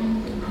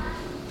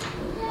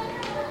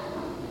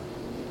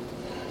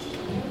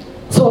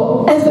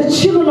 So, as the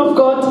children of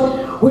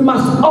God, we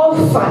must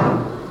offer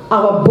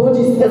our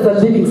bodies as a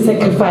living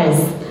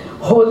sacrifice,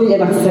 holy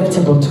and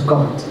acceptable to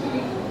God.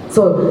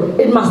 So,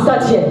 it must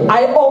start here.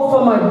 I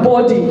offer my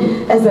body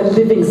as a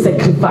living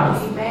sacrifice.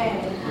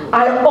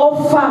 I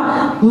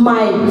offer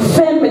my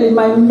family,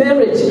 my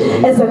marriage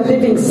as a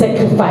living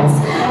sacrifice.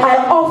 I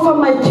offer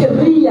my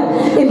career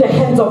in the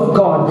hands of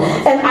God.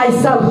 And I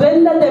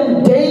surrender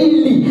them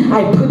daily.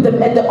 I put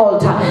them at the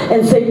altar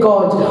and say,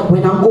 God,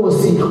 when I'm going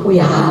to see, we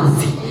are.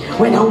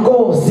 When I'm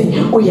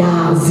going,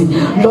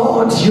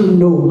 Lord, you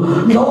know.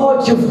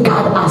 Lord, you've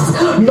got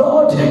us.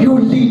 Lord, you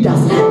lead us.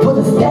 For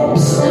the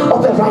steps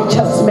of a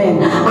righteous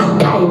man are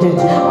guided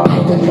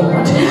by the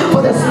Lord.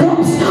 For the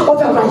steps of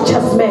a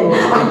righteous man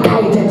are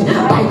guided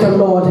by the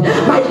Lord.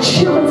 My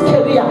children's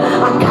career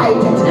are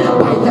guided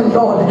by the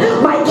Lord.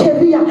 My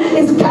career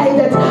is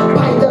guided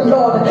by the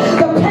Lord.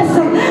 The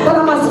person that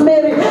I must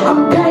marry,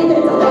 I'm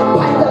guided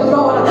by the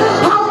Lord.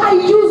 How I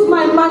use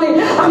my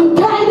money, I'm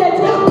guided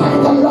by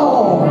the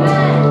Lord.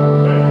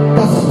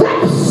 The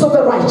steps of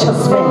a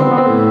righteous man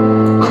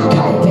are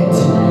guided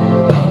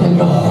by the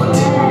Lord.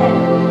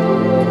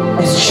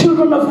 As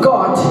children of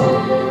God,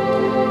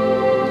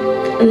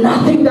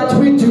 nothing that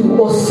we do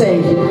or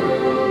say,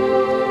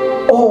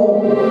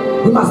 or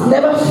we must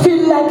never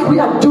feel like we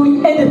are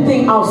doing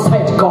anything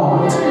outside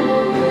God.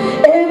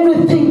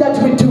 Everything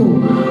that we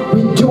do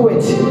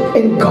it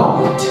in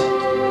God.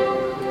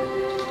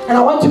 And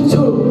I want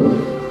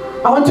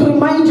to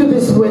remind you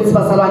these words,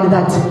 Basalani,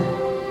 that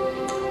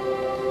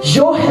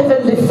your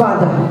Heavenly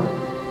Father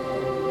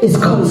is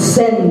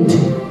concerned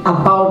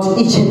about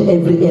each and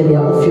every area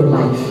of your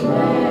life.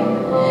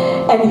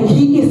 And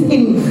He is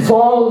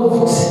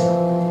involved.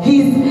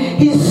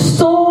 He's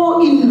so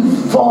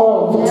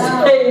involved.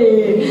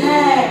 Hey.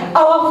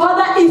 Our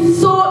Father is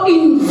so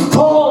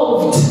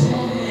involved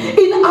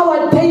in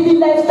our daily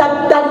lives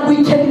that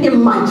we can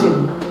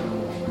imagine.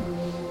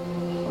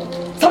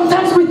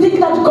 Sometimes we think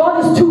that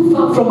God is too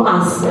far from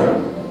us.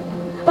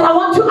 But I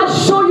want to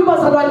assure you,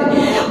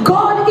 Basalani,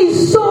 God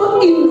is so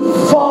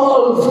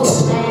involved.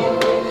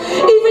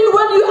 Even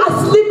when you are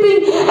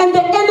sleeping and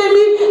the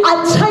enemy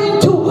are trying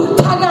to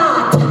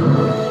target,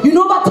 you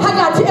know what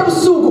target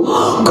emsugu,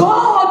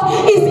 God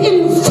is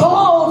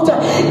involved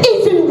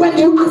even when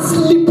you are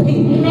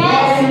sleeping.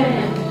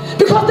 Amen.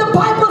 Because the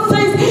Bible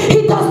says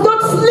He does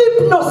not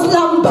sleep nor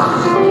slumber.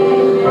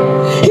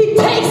 He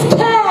takes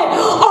care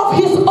of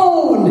His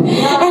own.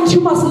 And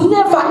you must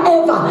never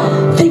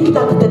ever think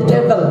that the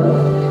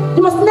devil,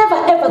 you must never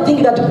ever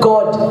think that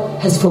God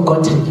has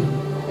forgotten you.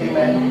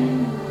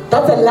 Amen.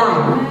 That's a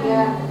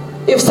lie.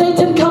 If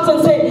Satan comes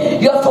and say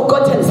you are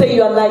forgotten, say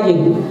you are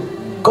lying.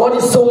 God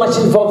is so much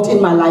involved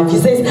in my life. He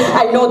says,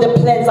 I know the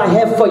plans I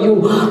have for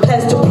you,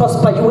 plans to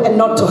prosper you and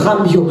not to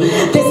harm you.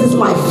 This is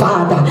my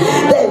Father.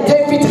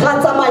 David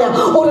Ratzamaya,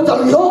 oh, the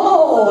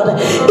Lord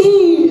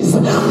is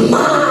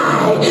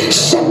my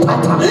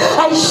shepherd.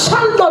 I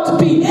shall not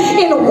be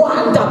in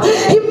want.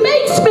 He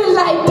makes me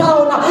lie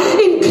down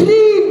in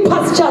green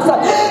pastures.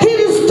 He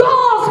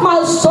restores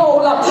my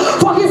soul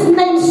for his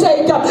name's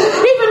sake.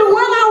 Even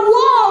when I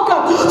walk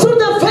through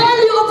the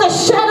valley of the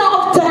shadow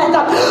of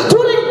death,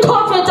 during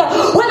COVID,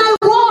 when I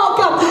walk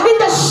in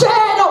the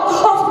shadow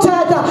of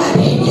death,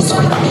 he is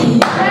with me.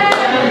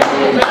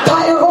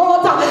 Thy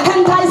rod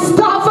and thy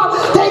staff,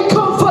 they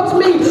comfort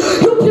me.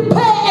 You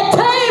prepare a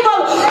table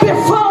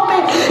before me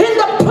in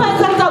the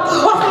presence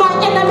of my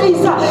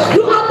enemies.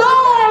 You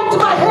anoint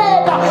my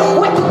head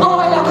with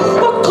oil.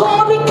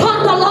 Ukoni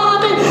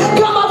kandalami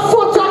kama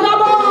futa na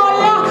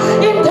moya.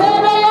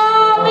 Intebe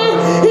yami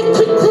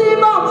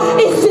ikitima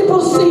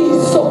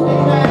isibusiso.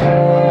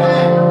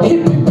 He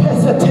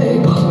prepares a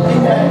table.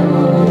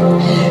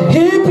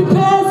 He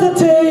prepares a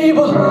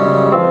table,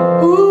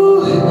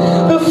 ooh,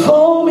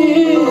 before me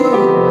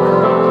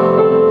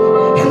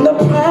in the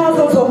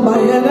presence of my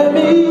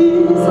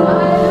enemies.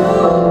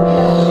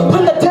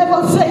 When the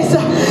devil says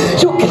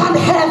you can't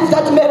have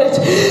that marriage,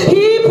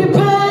 he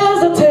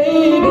prepares a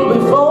table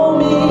before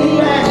me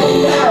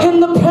in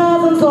the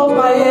presence of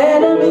my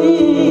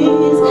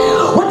enemies.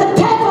 When the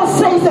devil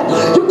says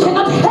you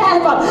cannot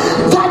have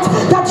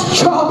that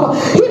job,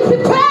 he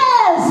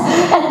prepares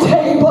a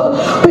table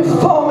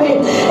before me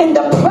in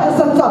the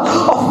presence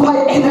of my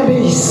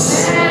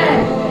enemies.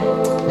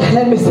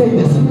 Let me say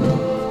this.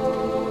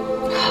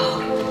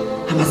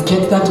 I must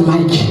get that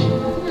mic.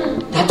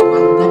 That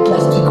one, that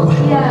last week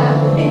one.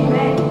 Yeah.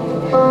 Amen.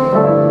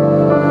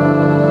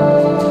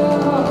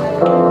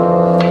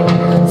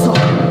 So,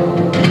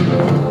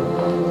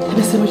 let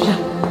me say,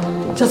 Michelle,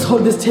 just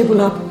hold this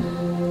table up.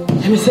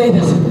 Let me say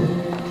this.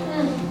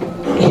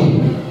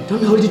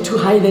 Don't hold it too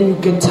high, then you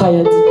get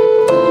tired.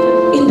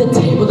 In the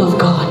table of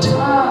God,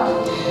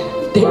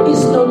 there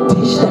is no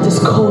dish that is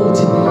called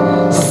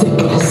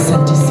sickness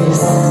and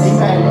disease.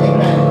 Amen.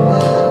 Amen.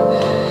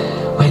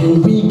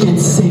 When we get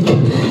sick,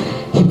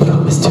 he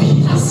promised to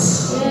heal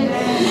us.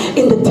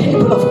 In the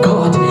table of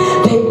God,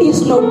 there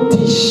is no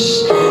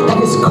dish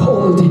that is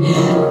called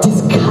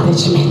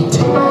discouragement.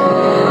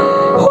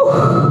 Whew.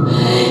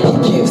 He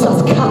gives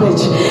us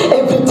courage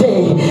every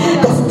day.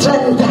 The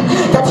strength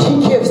that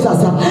he gives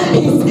us,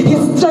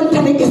 he's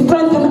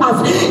strengthening us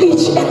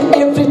each and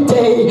every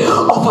day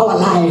of our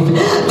life.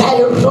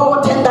 Thy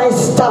rod and thy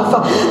staff,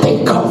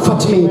 they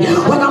comfort me.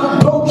 When I'm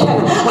broken,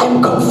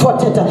 I'm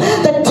comforted.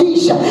 The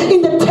dish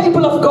in the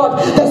table of God,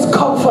 there's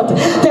comfort,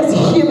 there's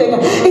healing.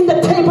 In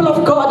the table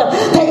of God,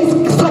 there is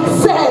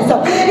success.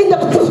 In the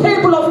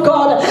table of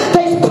God,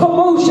 there is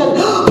promotion.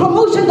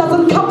 Promotion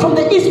doesn't come from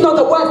the east nor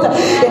the west.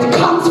 It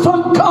comes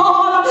from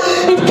God.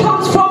 It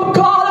comes from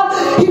God.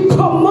 He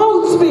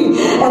promotes me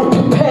and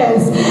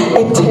prepares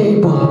a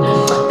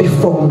table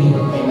before me.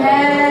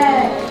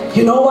 Amen.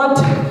 You know what?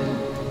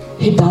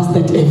 He does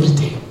that every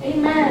day.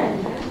 Amen.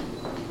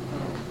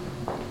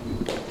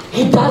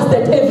 He does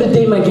that every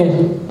day, my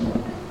girl.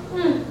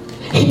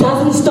 He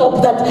doesn't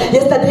stop that.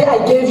 Yesterday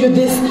I gave you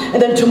this,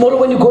 and then tomorrow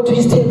when you go to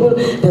his table,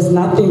 there's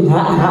nothing.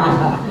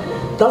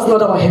 That's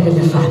not our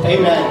Heavenly Father.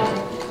 Amen.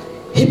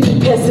 He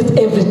prepares it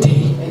every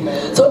day.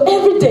 Amen. So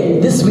every day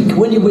this week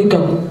when you wake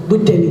up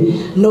with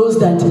Danny, knows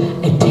that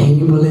a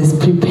table is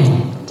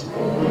prepared.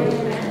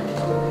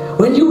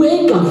 When you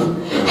wake up,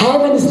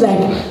 heaven is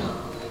like,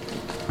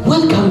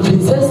 welcome,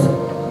 princess.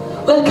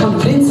 Welcome,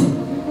 prince.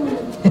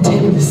 A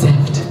table is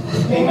served.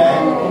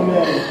 Amen.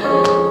 Amen.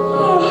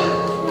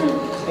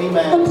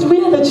 Amen. And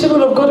we are the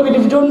children of God, we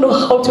don't know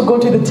how to go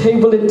to the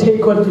table and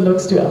take what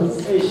belongs to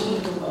us.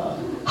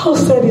 How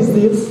sad is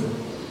this?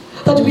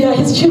 That we are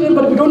his children,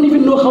 but we don't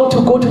even know how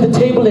to go to the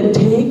table and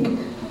take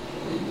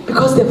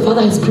because the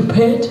Father has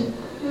prepared.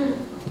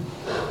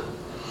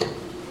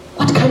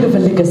 What kind of a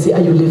legacy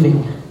are you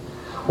living?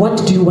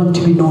 What do you want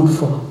to be known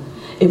for?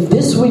 If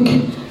this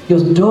week your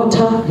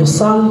daughter, your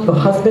son, your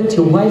husband,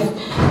 your wife,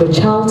 your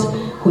child,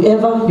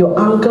 whoever, your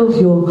uncle,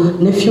 your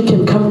nephew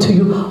can come to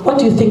you, what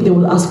do you think they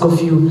will ask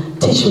of you?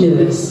 Teach me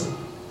this.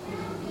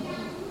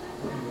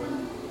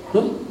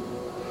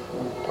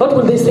 What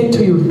will they say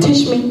to you?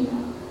 Teach me.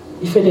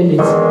 If it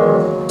is,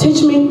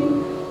 teach me.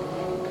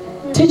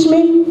 Teach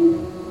me.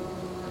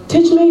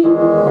 Teach me.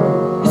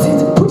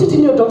 Put it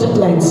in your dotted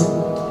lines.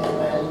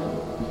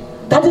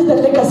 That is the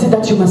legacy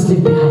that you must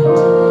leave behind.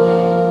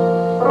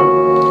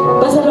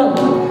 Pastor,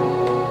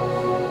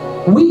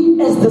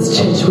 we as this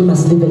church, we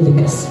must leave a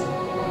legacy.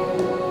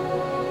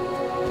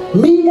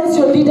 Me as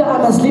your leader, I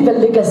must leave a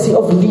legacy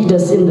of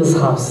leaders in this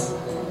house.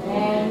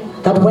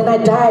 That when I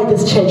die,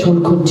 this church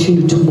will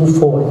continue to move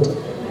forward.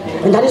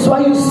 And that is why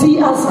you see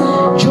us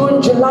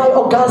June, July,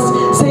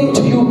 August saying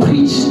to you,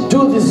 preach,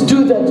 do this,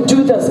 do that,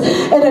 do this.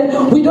 And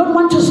then we don't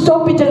want to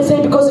stop it and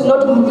say because it's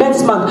not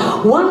Men's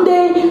Month. One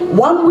day,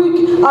 1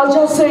 week, I'll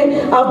just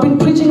say, I've been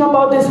preaching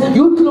about this.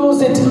 You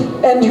close it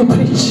and you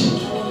preach.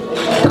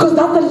 Because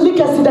that's the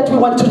legacy that we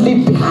want to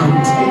leave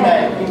behind.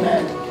 Amen.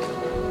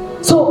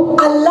 Amen. So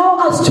allow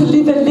us to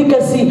leave a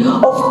legacy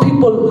of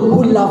people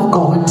who love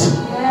God.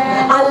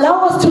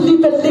 Allow us to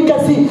leave a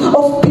legacy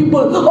of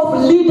people,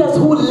 of leaders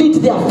who lead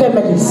their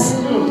families.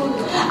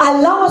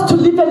 Allow us to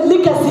leave a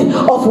legacy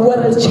of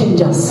world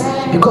changers,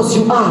 because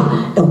you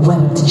are a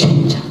world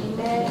changer.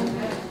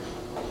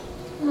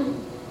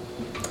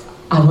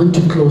 I want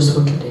to close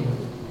for today.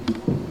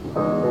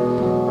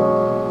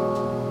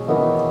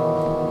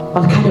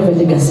 What kind of a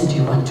legacy do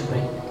you want to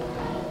bring?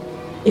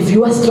 If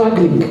you are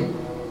struggling,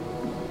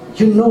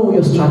 you know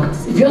your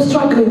struggles. If you're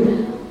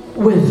struggling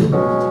with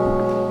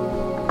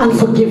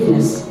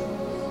unforgiveness,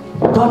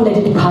 don't let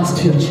it pass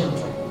to your children.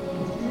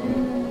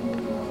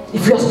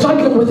 If you're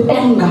struggling with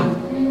anger,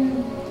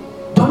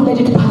 don't let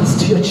it pass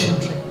to your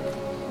children.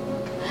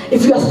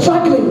 If you are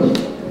struggling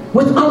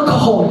with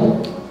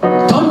alcohol,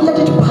 don't let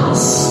it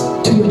pass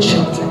to your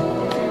children.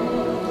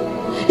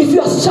 If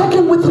you are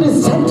struggling with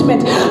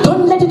resentment,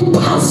 don't let it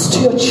pass to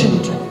your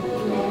children.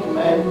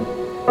 Amen.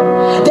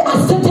 There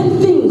are certain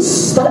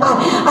things that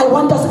I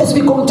want us, as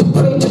we're going to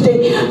pray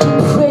today,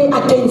 to pray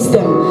against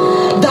them.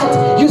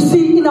 That you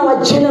see in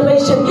our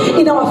generation,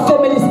 in our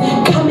families,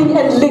 coming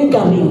and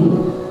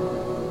lingering.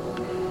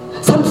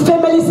 Some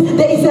families,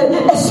 there is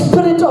a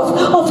spirit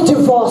of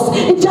divorce.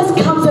 It just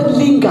comes and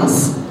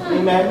lingers.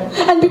 Amen.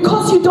 And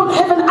because you don't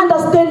have an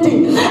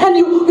understanding, and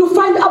you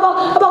find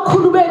about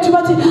kulube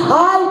tumati,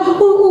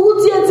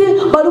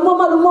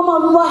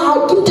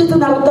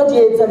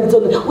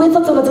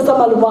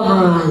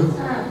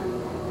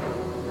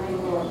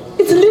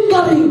 it's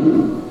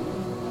lingering.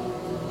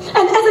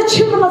 And as a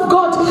children of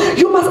God,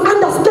 you must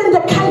understand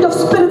the kind of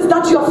spirits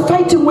that you are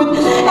fighting with,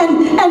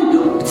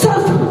 and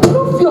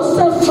self-proof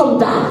yourself from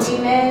that.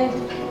 Amen.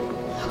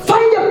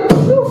 Find a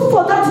proof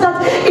for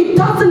that it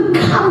doesn't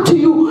come to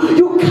you.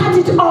 You cut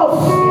it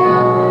off.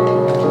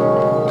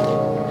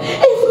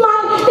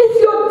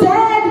 If your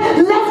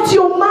dad left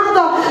your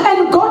mother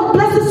and God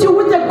blesses you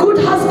with a good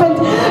husband,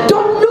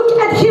 don't look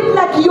at him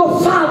like your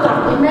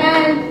father.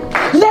 Amen.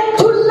 Learn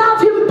to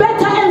love him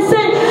better and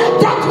say,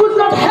 that will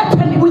not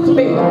happen with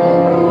me.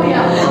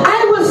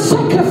 I will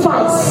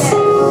sacrifice.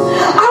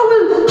 I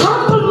will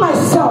humble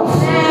myself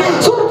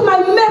so that my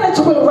marriage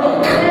will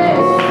work.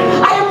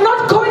 I am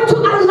not going to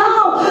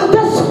allow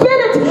the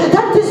spirit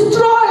that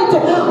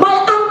destroyed my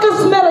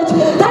uncle's marriage,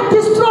 that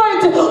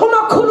destroyed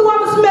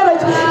Umakuluam's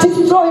marriage,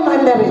 destroy my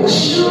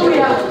marriage.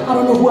 I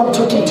don't know who I'm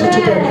talking to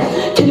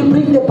today. Can you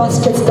bring the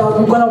baskets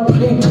down? We're going to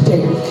pray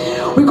today.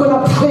 We're going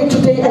to pray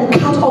today and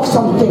cut off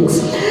some things.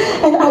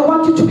 And I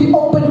want you to be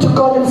open to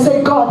God and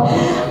say, God,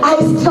 I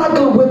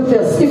struggle with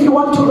this. If you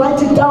want to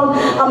write it down,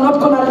 I'm not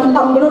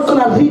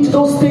gonna read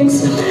those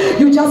things.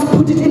 You just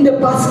put it in the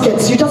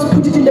baskets. You just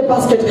put it in the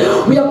basket.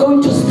 We are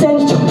going to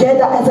stand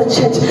together as a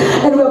church,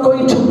 and we are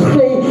going to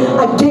pray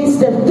against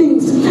the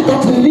things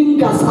that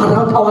lingers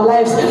around our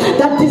lives,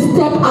 that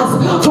disturb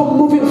us from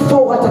moving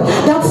forward,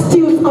 that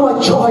steals our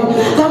joy,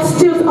 that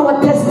steals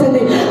our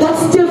destiny, that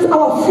steals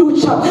our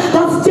future,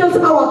 that steals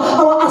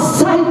our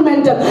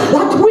assignment,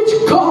 that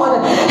which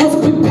God has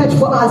prepared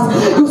for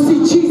us. You see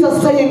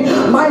Jesus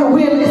saying, my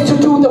will is to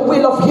do the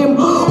will of him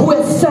who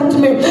has sent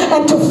me,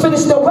 and to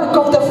finish the work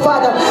of the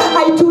Father.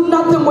 I do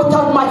nothing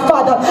without my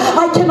Father.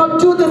 I cannot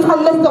do this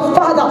unless the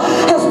Father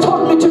has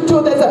taught me to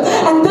do this.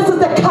 And this is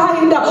the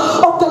kind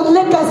of the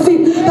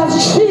legacy that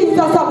Jesus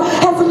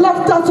has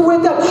left us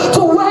with,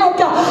 to work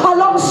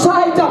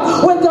alongside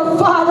with the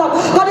Father.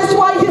 That is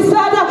why he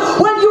said,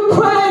 when you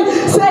pray,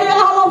 say,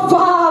 our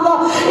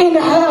Father in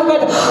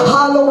heaven,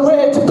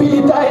 hallowed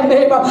be thy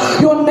name.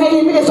 Your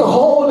name is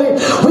holy.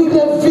 We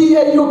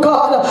revere you,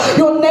 God.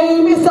 Your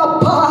name is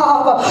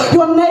above.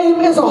 Your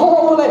name is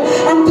holy.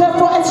 And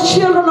therefore, as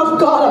children of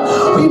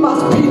God, we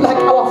must be like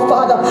our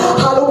Father.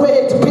 Hallowed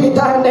be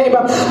thy name.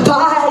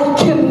 Thy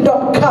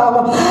kingdom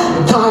come.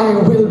 Thy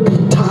will be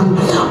done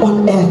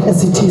on earth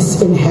as it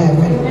is in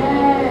heaven.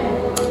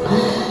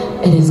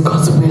 It is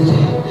God's will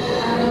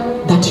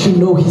that you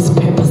know his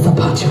purpose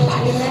about your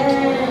life.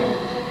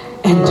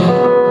 And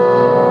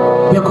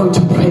we are going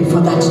to pray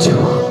for that too.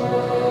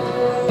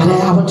 But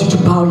I want you to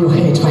bow your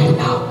head right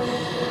now.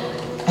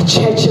 A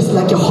church is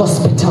like a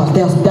hospital.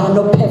 There are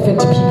no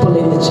perfect people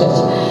in the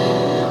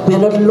church. We are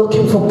not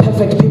looking for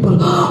perfect people.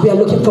 We are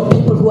looking for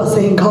people who are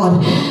saying,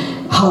 God,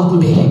 help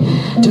me.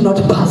 Do not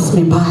pass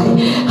me by.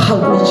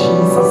 Help me,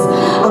 Jesus.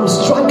 I'm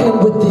struggling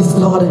with this,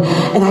 Lord,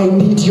 and I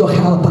need your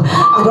help.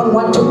 I don't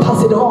want to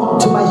pass it on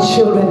to my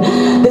children.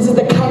 This is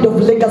the kind of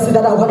legacy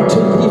that I want to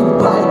live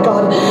by,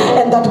 God,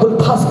 and that will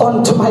pass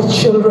on to my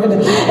children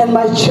and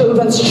my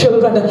children's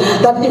children,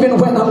 that even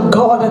when I'm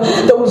gone,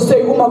 they will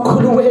say,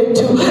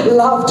 Umakuluwetu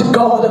loved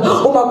God,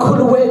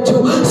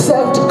 Umakuluwetu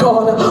served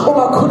God,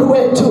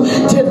 Umakuluwetu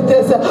did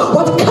this.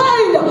 What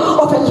kind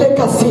of a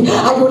legacy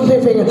are you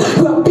living?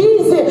 You are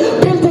busy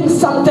building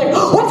something.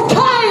 What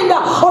kind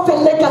of a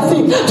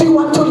legacy do you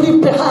want to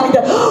leave behind?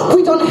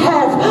 We don't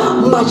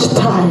have much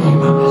time.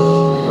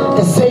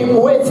 The same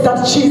words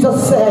that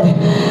Jesus said,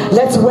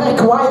 let's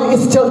work while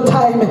it's still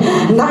time.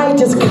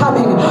 Night is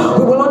coming.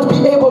 We will not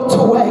be able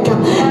to work.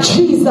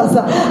 Jesus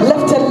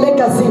left a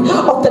legacy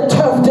of the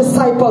 12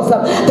 disciples.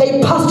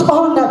 They passed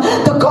on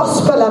the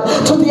gospel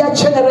to their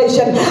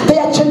generation.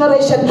 Their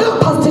generation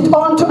passed it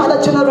on to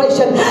other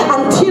generation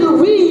until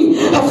we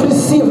have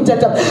received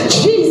it.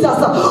 Jesus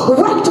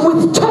worked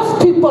with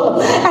 12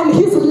 people and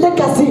his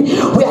legacy,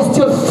 we are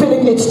still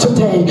feeling it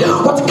today.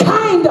 What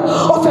kind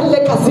of a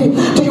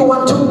legacy do you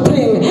want to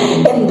bring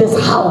in this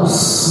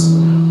house?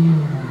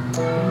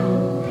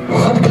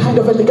 What kind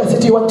of a legacy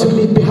do you want to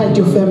leave behind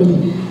your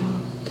family?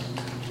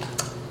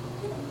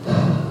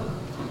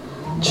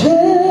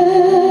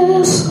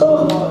 Jesus,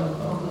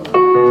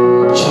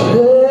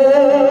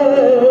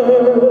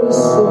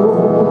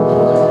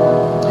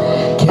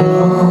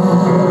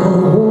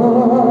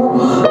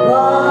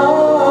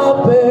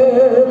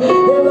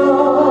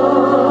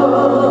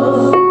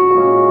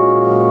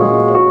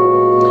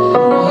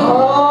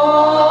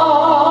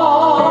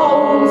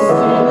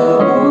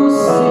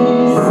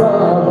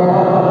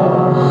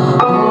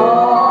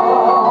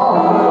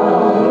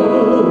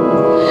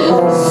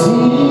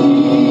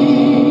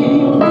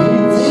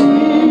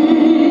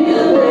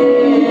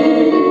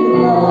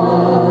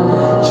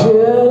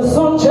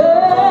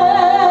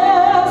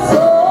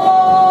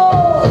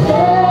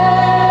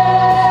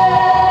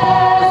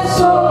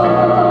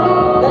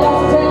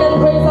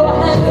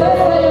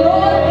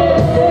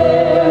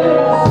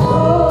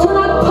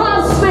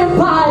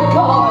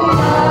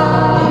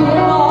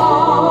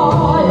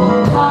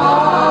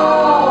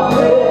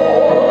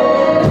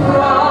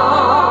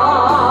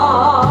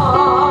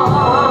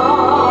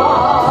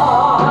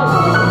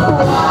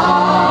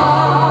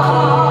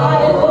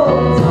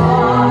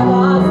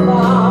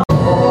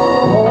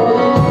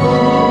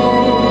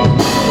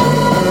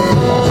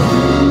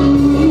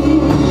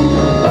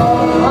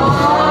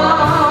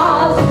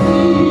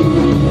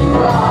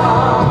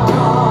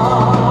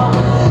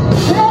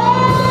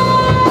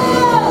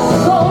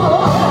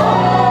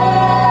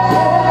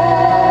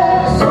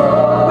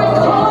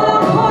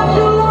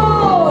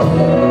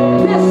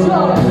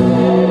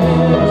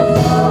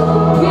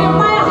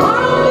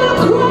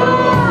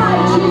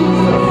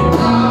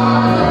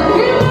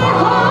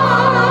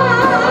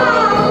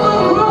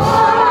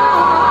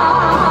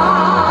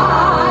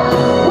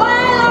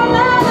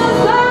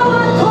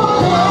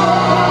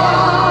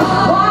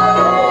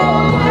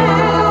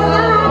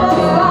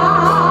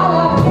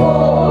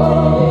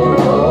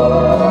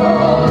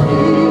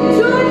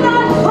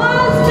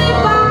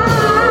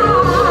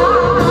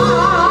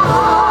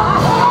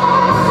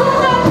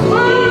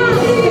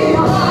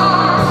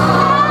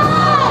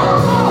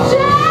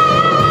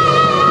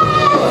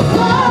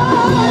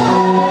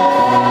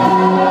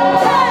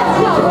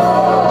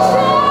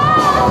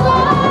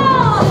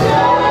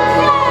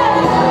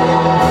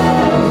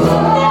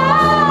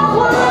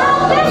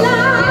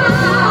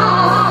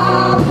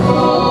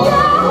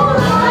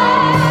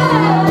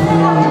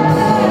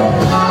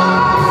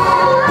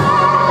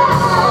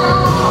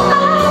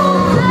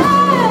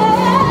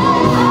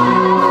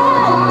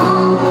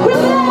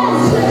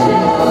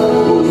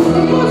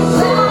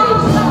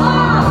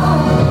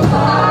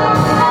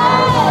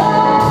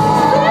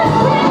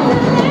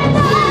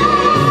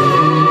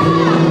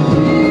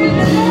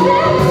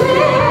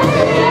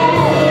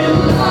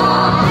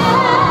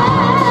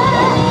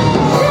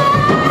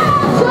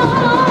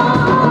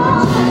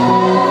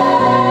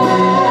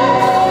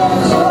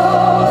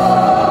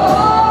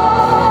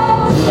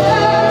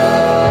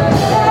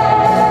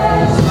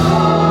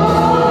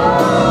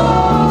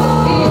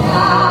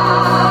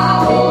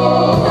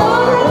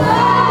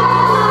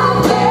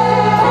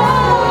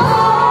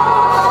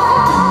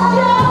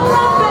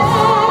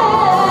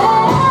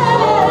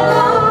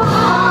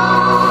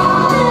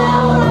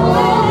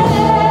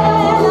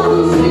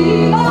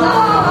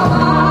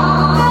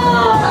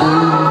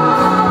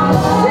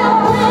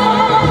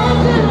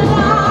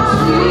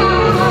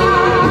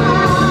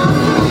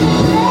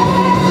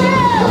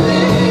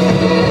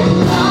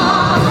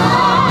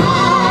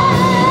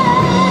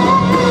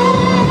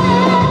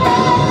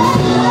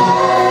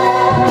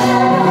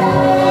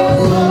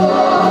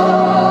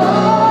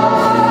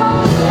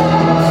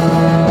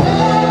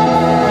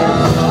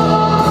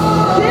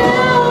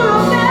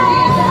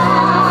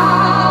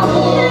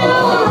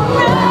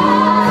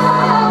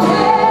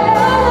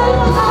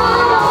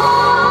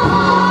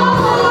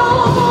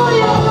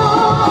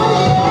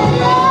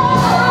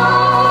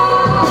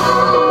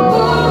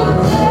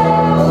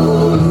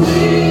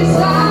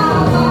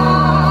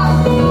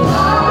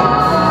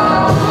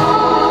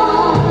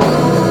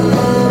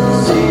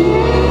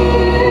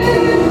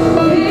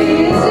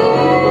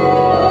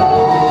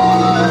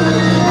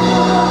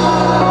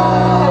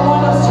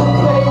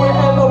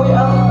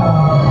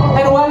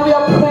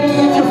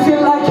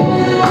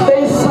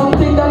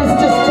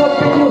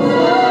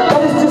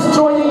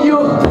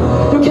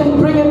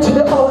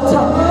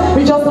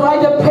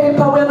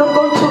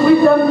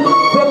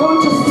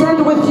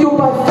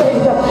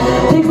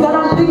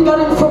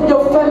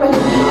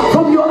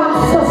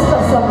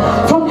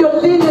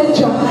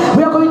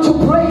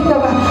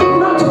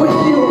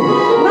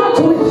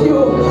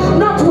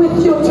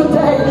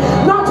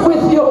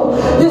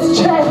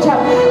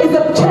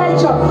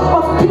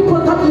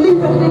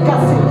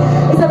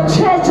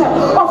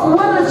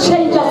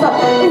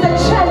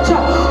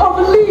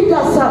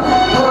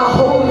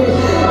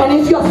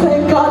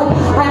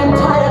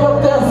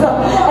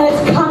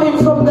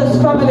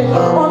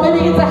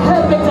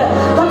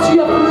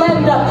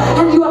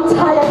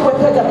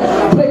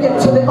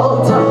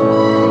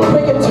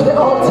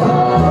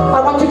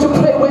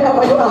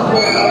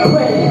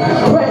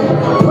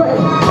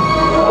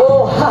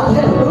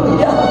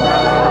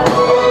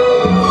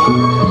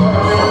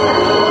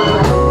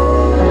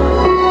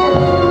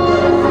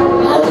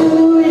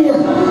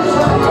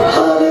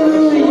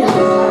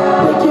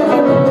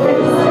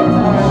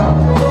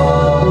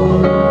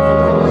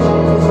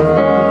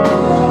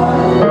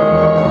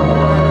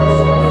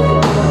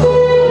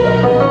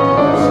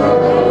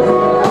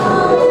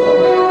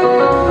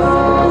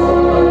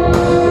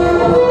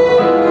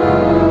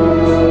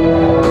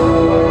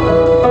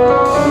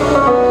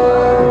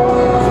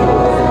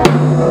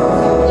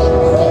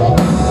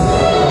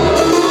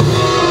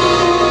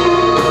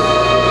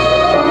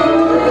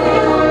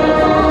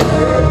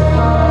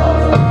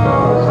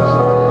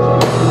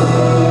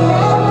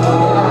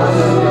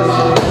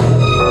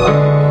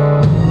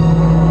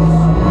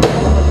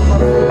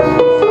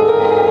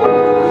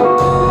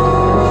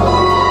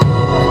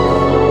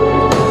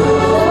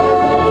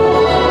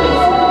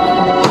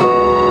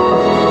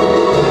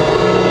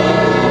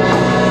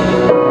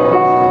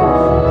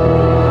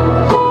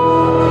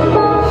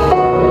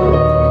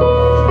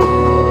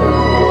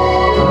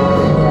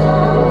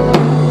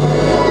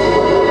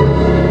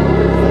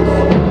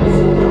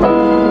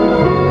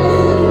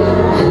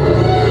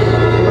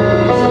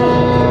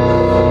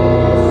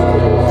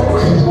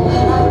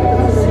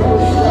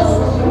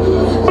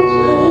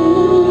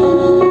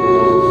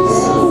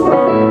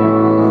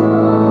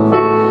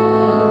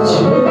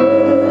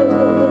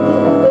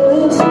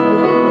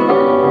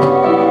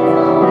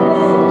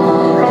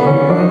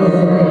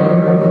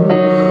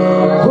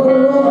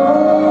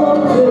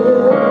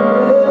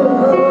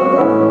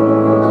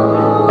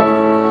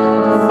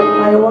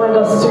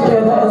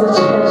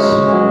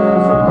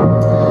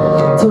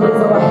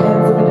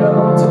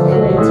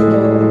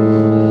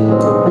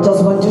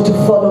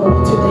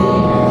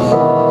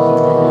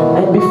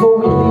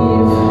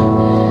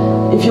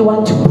 If you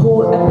want to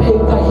pull a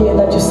paper here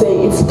that you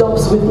say, it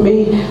stops with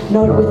me,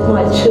 not with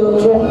my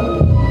children.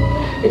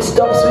 It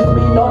stops with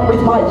me, not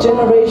with my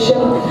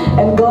generation.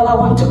 And God, I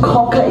want to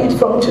conquer it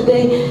from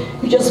today.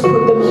 You just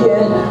put them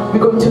here. We're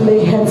going to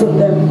lay hands on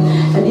them.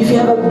 And if you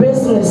have a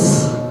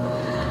business,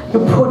 you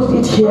put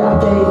it here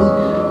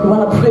again. You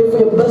want to pray for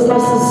your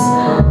businesses,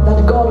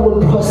 that God will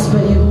prosper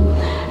you.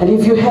 And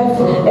if you have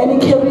any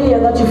career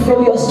that you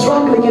feel you're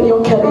struggling in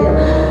your career,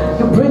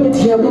 you bring it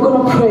here. We're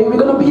going to pray. We're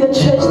going to be a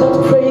church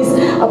that prays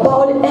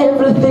about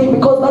everything,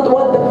 because that's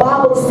what the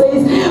Bible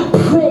says.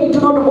 Pray. Do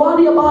not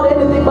worry about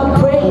anything, but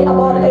pray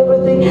about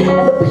everything.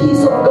 And the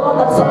peace of God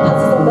that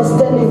surpasses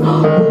understanding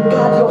will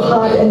guard your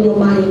heart and your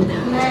mind.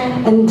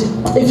 And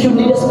if you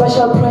need a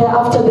special prayer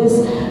after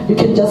this, you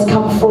can just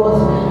come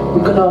forth.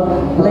 We're going to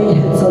lay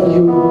hands on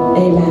you.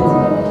 Amen.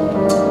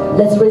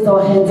 Let's raise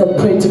our hands and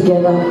pray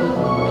together.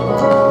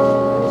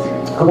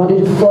 I want you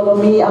to follow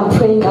me. I'm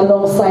praying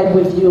alongside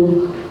with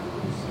you.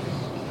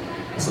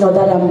 It's not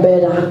that I'm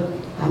better.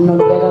 I'm not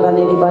better than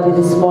anybody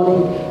this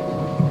morning.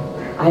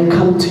 I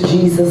come to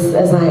Jesus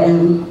as I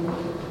am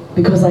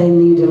because I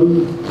need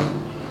Him.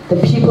 The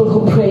people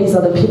who praise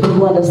are the people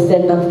who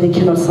understand that they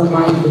cannot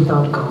survive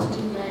without God.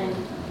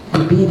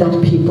 And be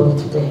that people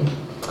today.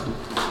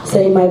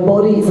 Say, my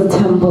body is a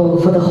temple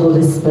for the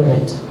Holy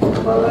Spirit.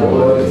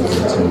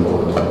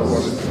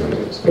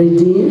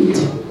 Redeemed,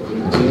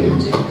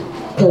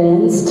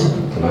 cleansed,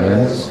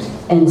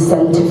 and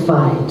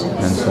sanctified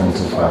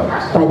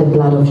by the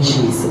blood of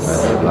Jesus.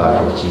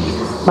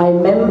 My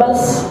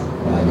members,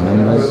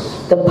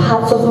 the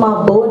parts of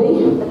my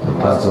body,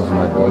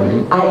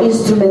 are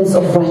instruments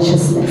of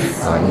righteousness.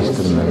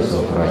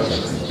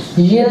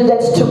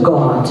 Yielded to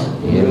God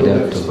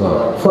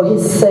for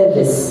His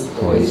service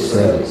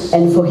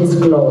and for His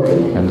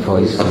glory.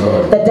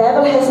 The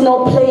devil has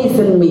no place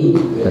in me.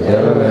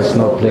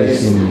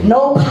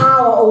 No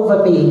power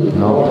over me.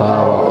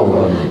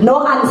 No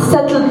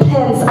unsettled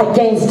plans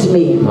against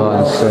me.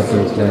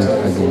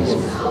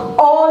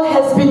 All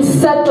has been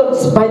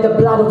settled by the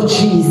blood of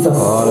Jesus. I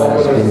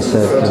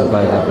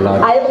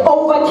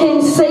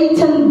overcame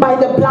Satan by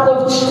the blood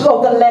of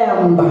the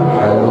Lamb.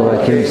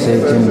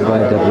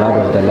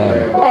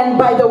 And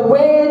by the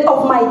word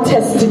of my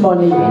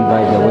testimony.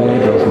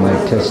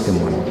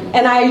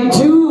 And I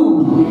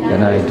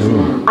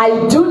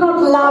do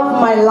not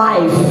love my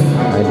life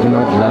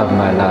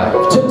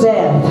to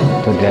death.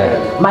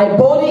 My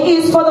body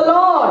is for the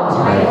Lord.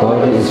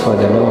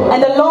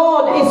 And the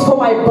Lord is for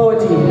my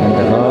body.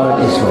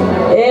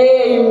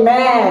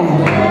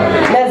 Amen.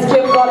 Let's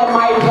give God a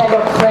mighty hand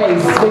of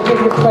praise. We give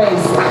you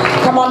praise.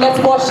 Come on, let's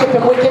worship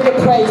Him. We give you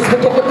praise. We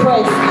give you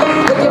praise.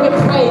 We give you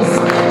praise.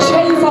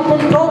 Chains have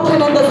been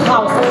broken in this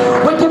house.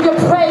 We give you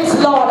praise,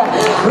 Lord.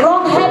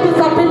 Wrong habits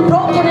have been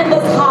broken in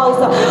this house.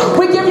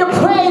 We give you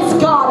praise,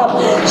 God.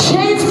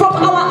 Chains from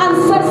our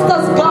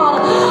ancestors, God,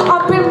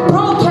 have been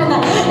broken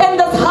in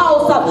this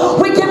house.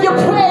 We give you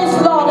praise,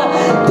 Lord.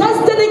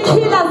 Destiny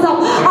killers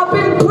have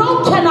been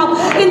broken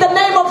in the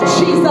name of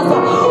Jesus.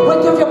 We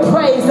give you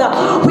praise.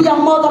 We are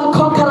more than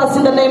conquerors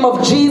in the name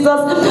of Jesus.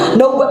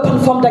 No weapon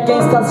formed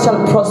against us shall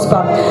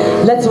prosper.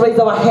 Let's raise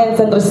our hands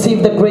and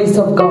receive the grace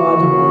of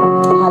God.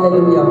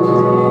 Hallelujah.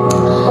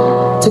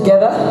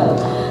 Together,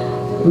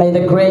 may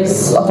the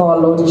grace of our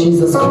Lord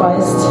Jesus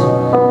Christ,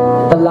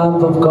 the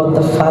love of God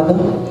the Father,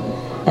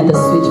 and the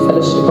sweet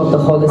fellowship of the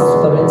Holy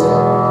Spirit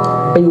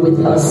be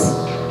with us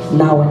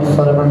now and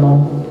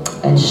forevermore.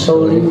 And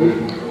surely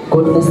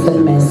goodness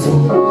and mercy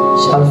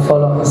shall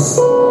follow us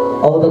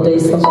all the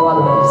days of our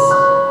lives,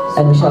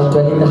 and we shall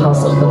dwell in the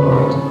house of the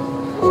Lord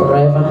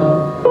forever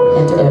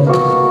and ever.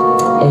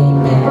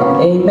 Amen.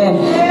 Amen.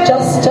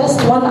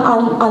 Just one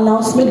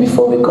announcement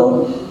before we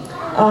go.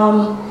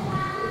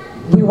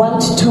 We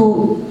want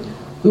to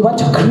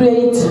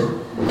create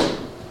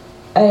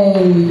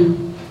a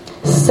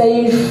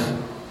safe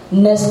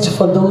nest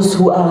for those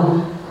who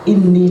are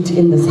in need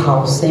in this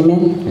house.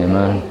 Amen.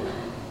 Amen.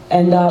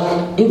 And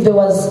if there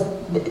was,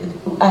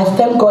 I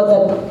thank God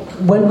that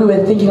when we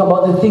were thinking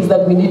about the things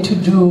that we need to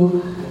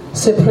do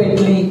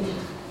separately,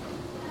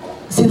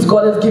 since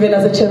God has given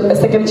us a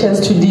second chance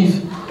to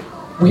live,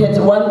 we have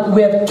 2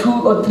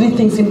 or 3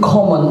 things in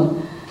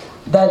common: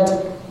 that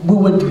we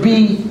would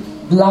be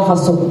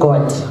lovers of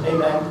God.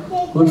 Amen.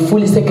 We will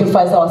fully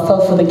sacrifice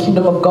ourselves for the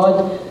kingdom of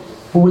God.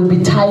 We will be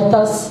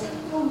tithers.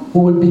 We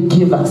will be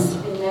givers.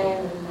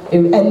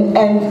 And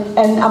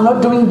I'm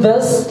not doing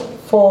this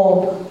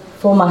for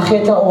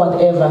Maheta or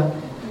whatever.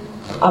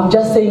 I'm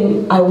just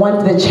saying I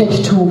want the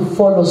church to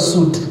follow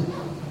suit.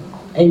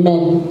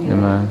 Amen.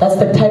 Amen. That's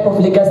the type of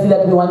legacy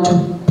that we want to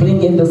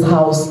bring in this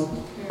house.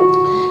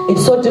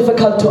 It's so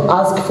difficult to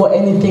ask for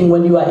anything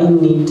when you are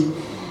in need.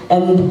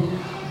 And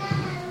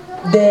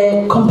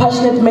the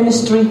compassionate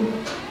ministry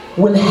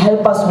will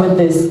help us with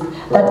this.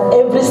 That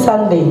every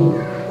Sunday,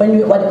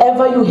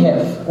 whatever you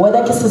have,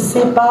 whether it's a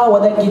sepa,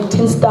 whether it's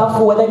tin stuff,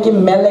 whether it's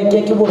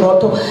meleke,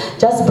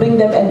 just bring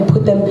them and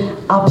put them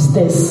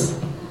upstairs.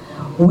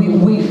 We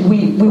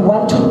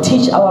want to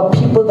teach our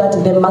people that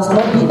there must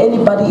not be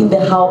anybody in the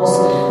house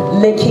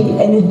lacking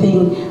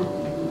anything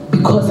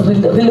because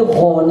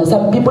really,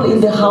 some people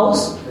in the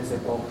house,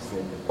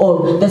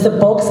 or there's a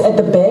box at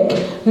the back,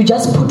 you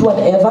just put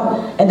whatever,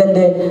 and then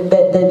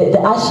the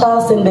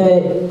ushers and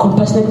the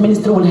compassionate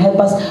ministry will help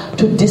us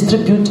to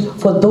distribute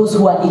for those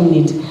who are in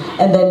need.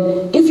 And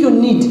then if you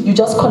need, you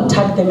just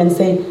contact them and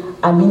say,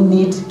 I'm in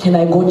need, can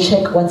I go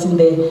check what's in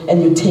there?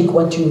 And you take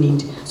what you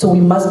need. So we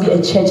must be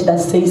a church that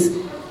says,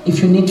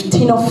 if you need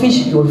tin of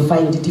fish, you will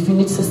find it. If you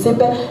need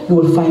sesepe, you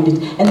will find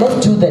it. And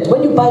let's do that.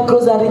 When you buy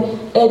grocery,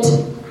 add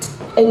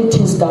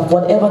anything stuff,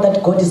 whatever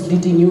that God is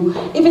leading you.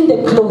 Even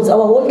the clothes,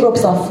 our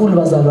wardrobes are full,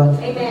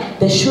 Bazalwan. Amen.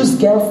 The shoes,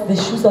 girls, the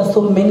shoes are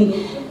so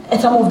many.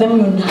 And some of them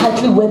you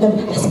hardly wear them.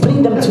 Let's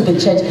bring them to the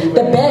church.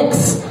 The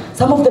bags,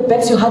 some of the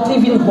bags you hardly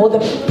even hold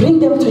them. Bring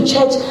them to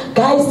church.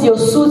 Guys, your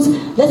suits,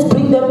 let's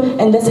bring them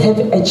and let's have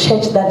a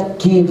church that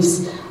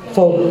gives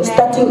for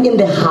starting in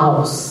the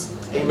house.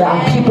 There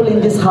are people in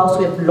this house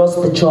who have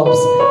lost the jobs.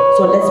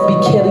 So let's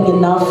be caring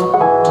enough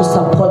to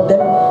support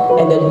them,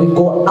 and then we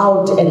go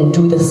out and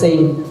do the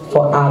same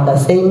for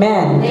others.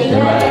 Amen.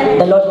 Amen.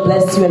 The Lord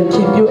bless you and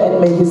keep you,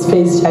 and may His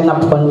face shine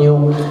upon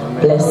you.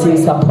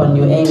 Blessings upon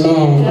you.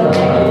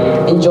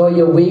 Amen. Enjoy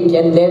your week,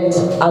 and let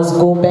us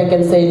go back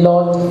and say,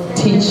 Lord,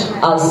 teach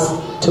us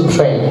to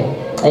pray.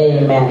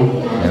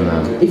 Amen.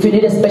 Amen. If you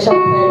need a special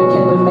prayer, you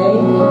can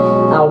remain.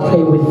 I'll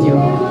pray with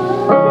you.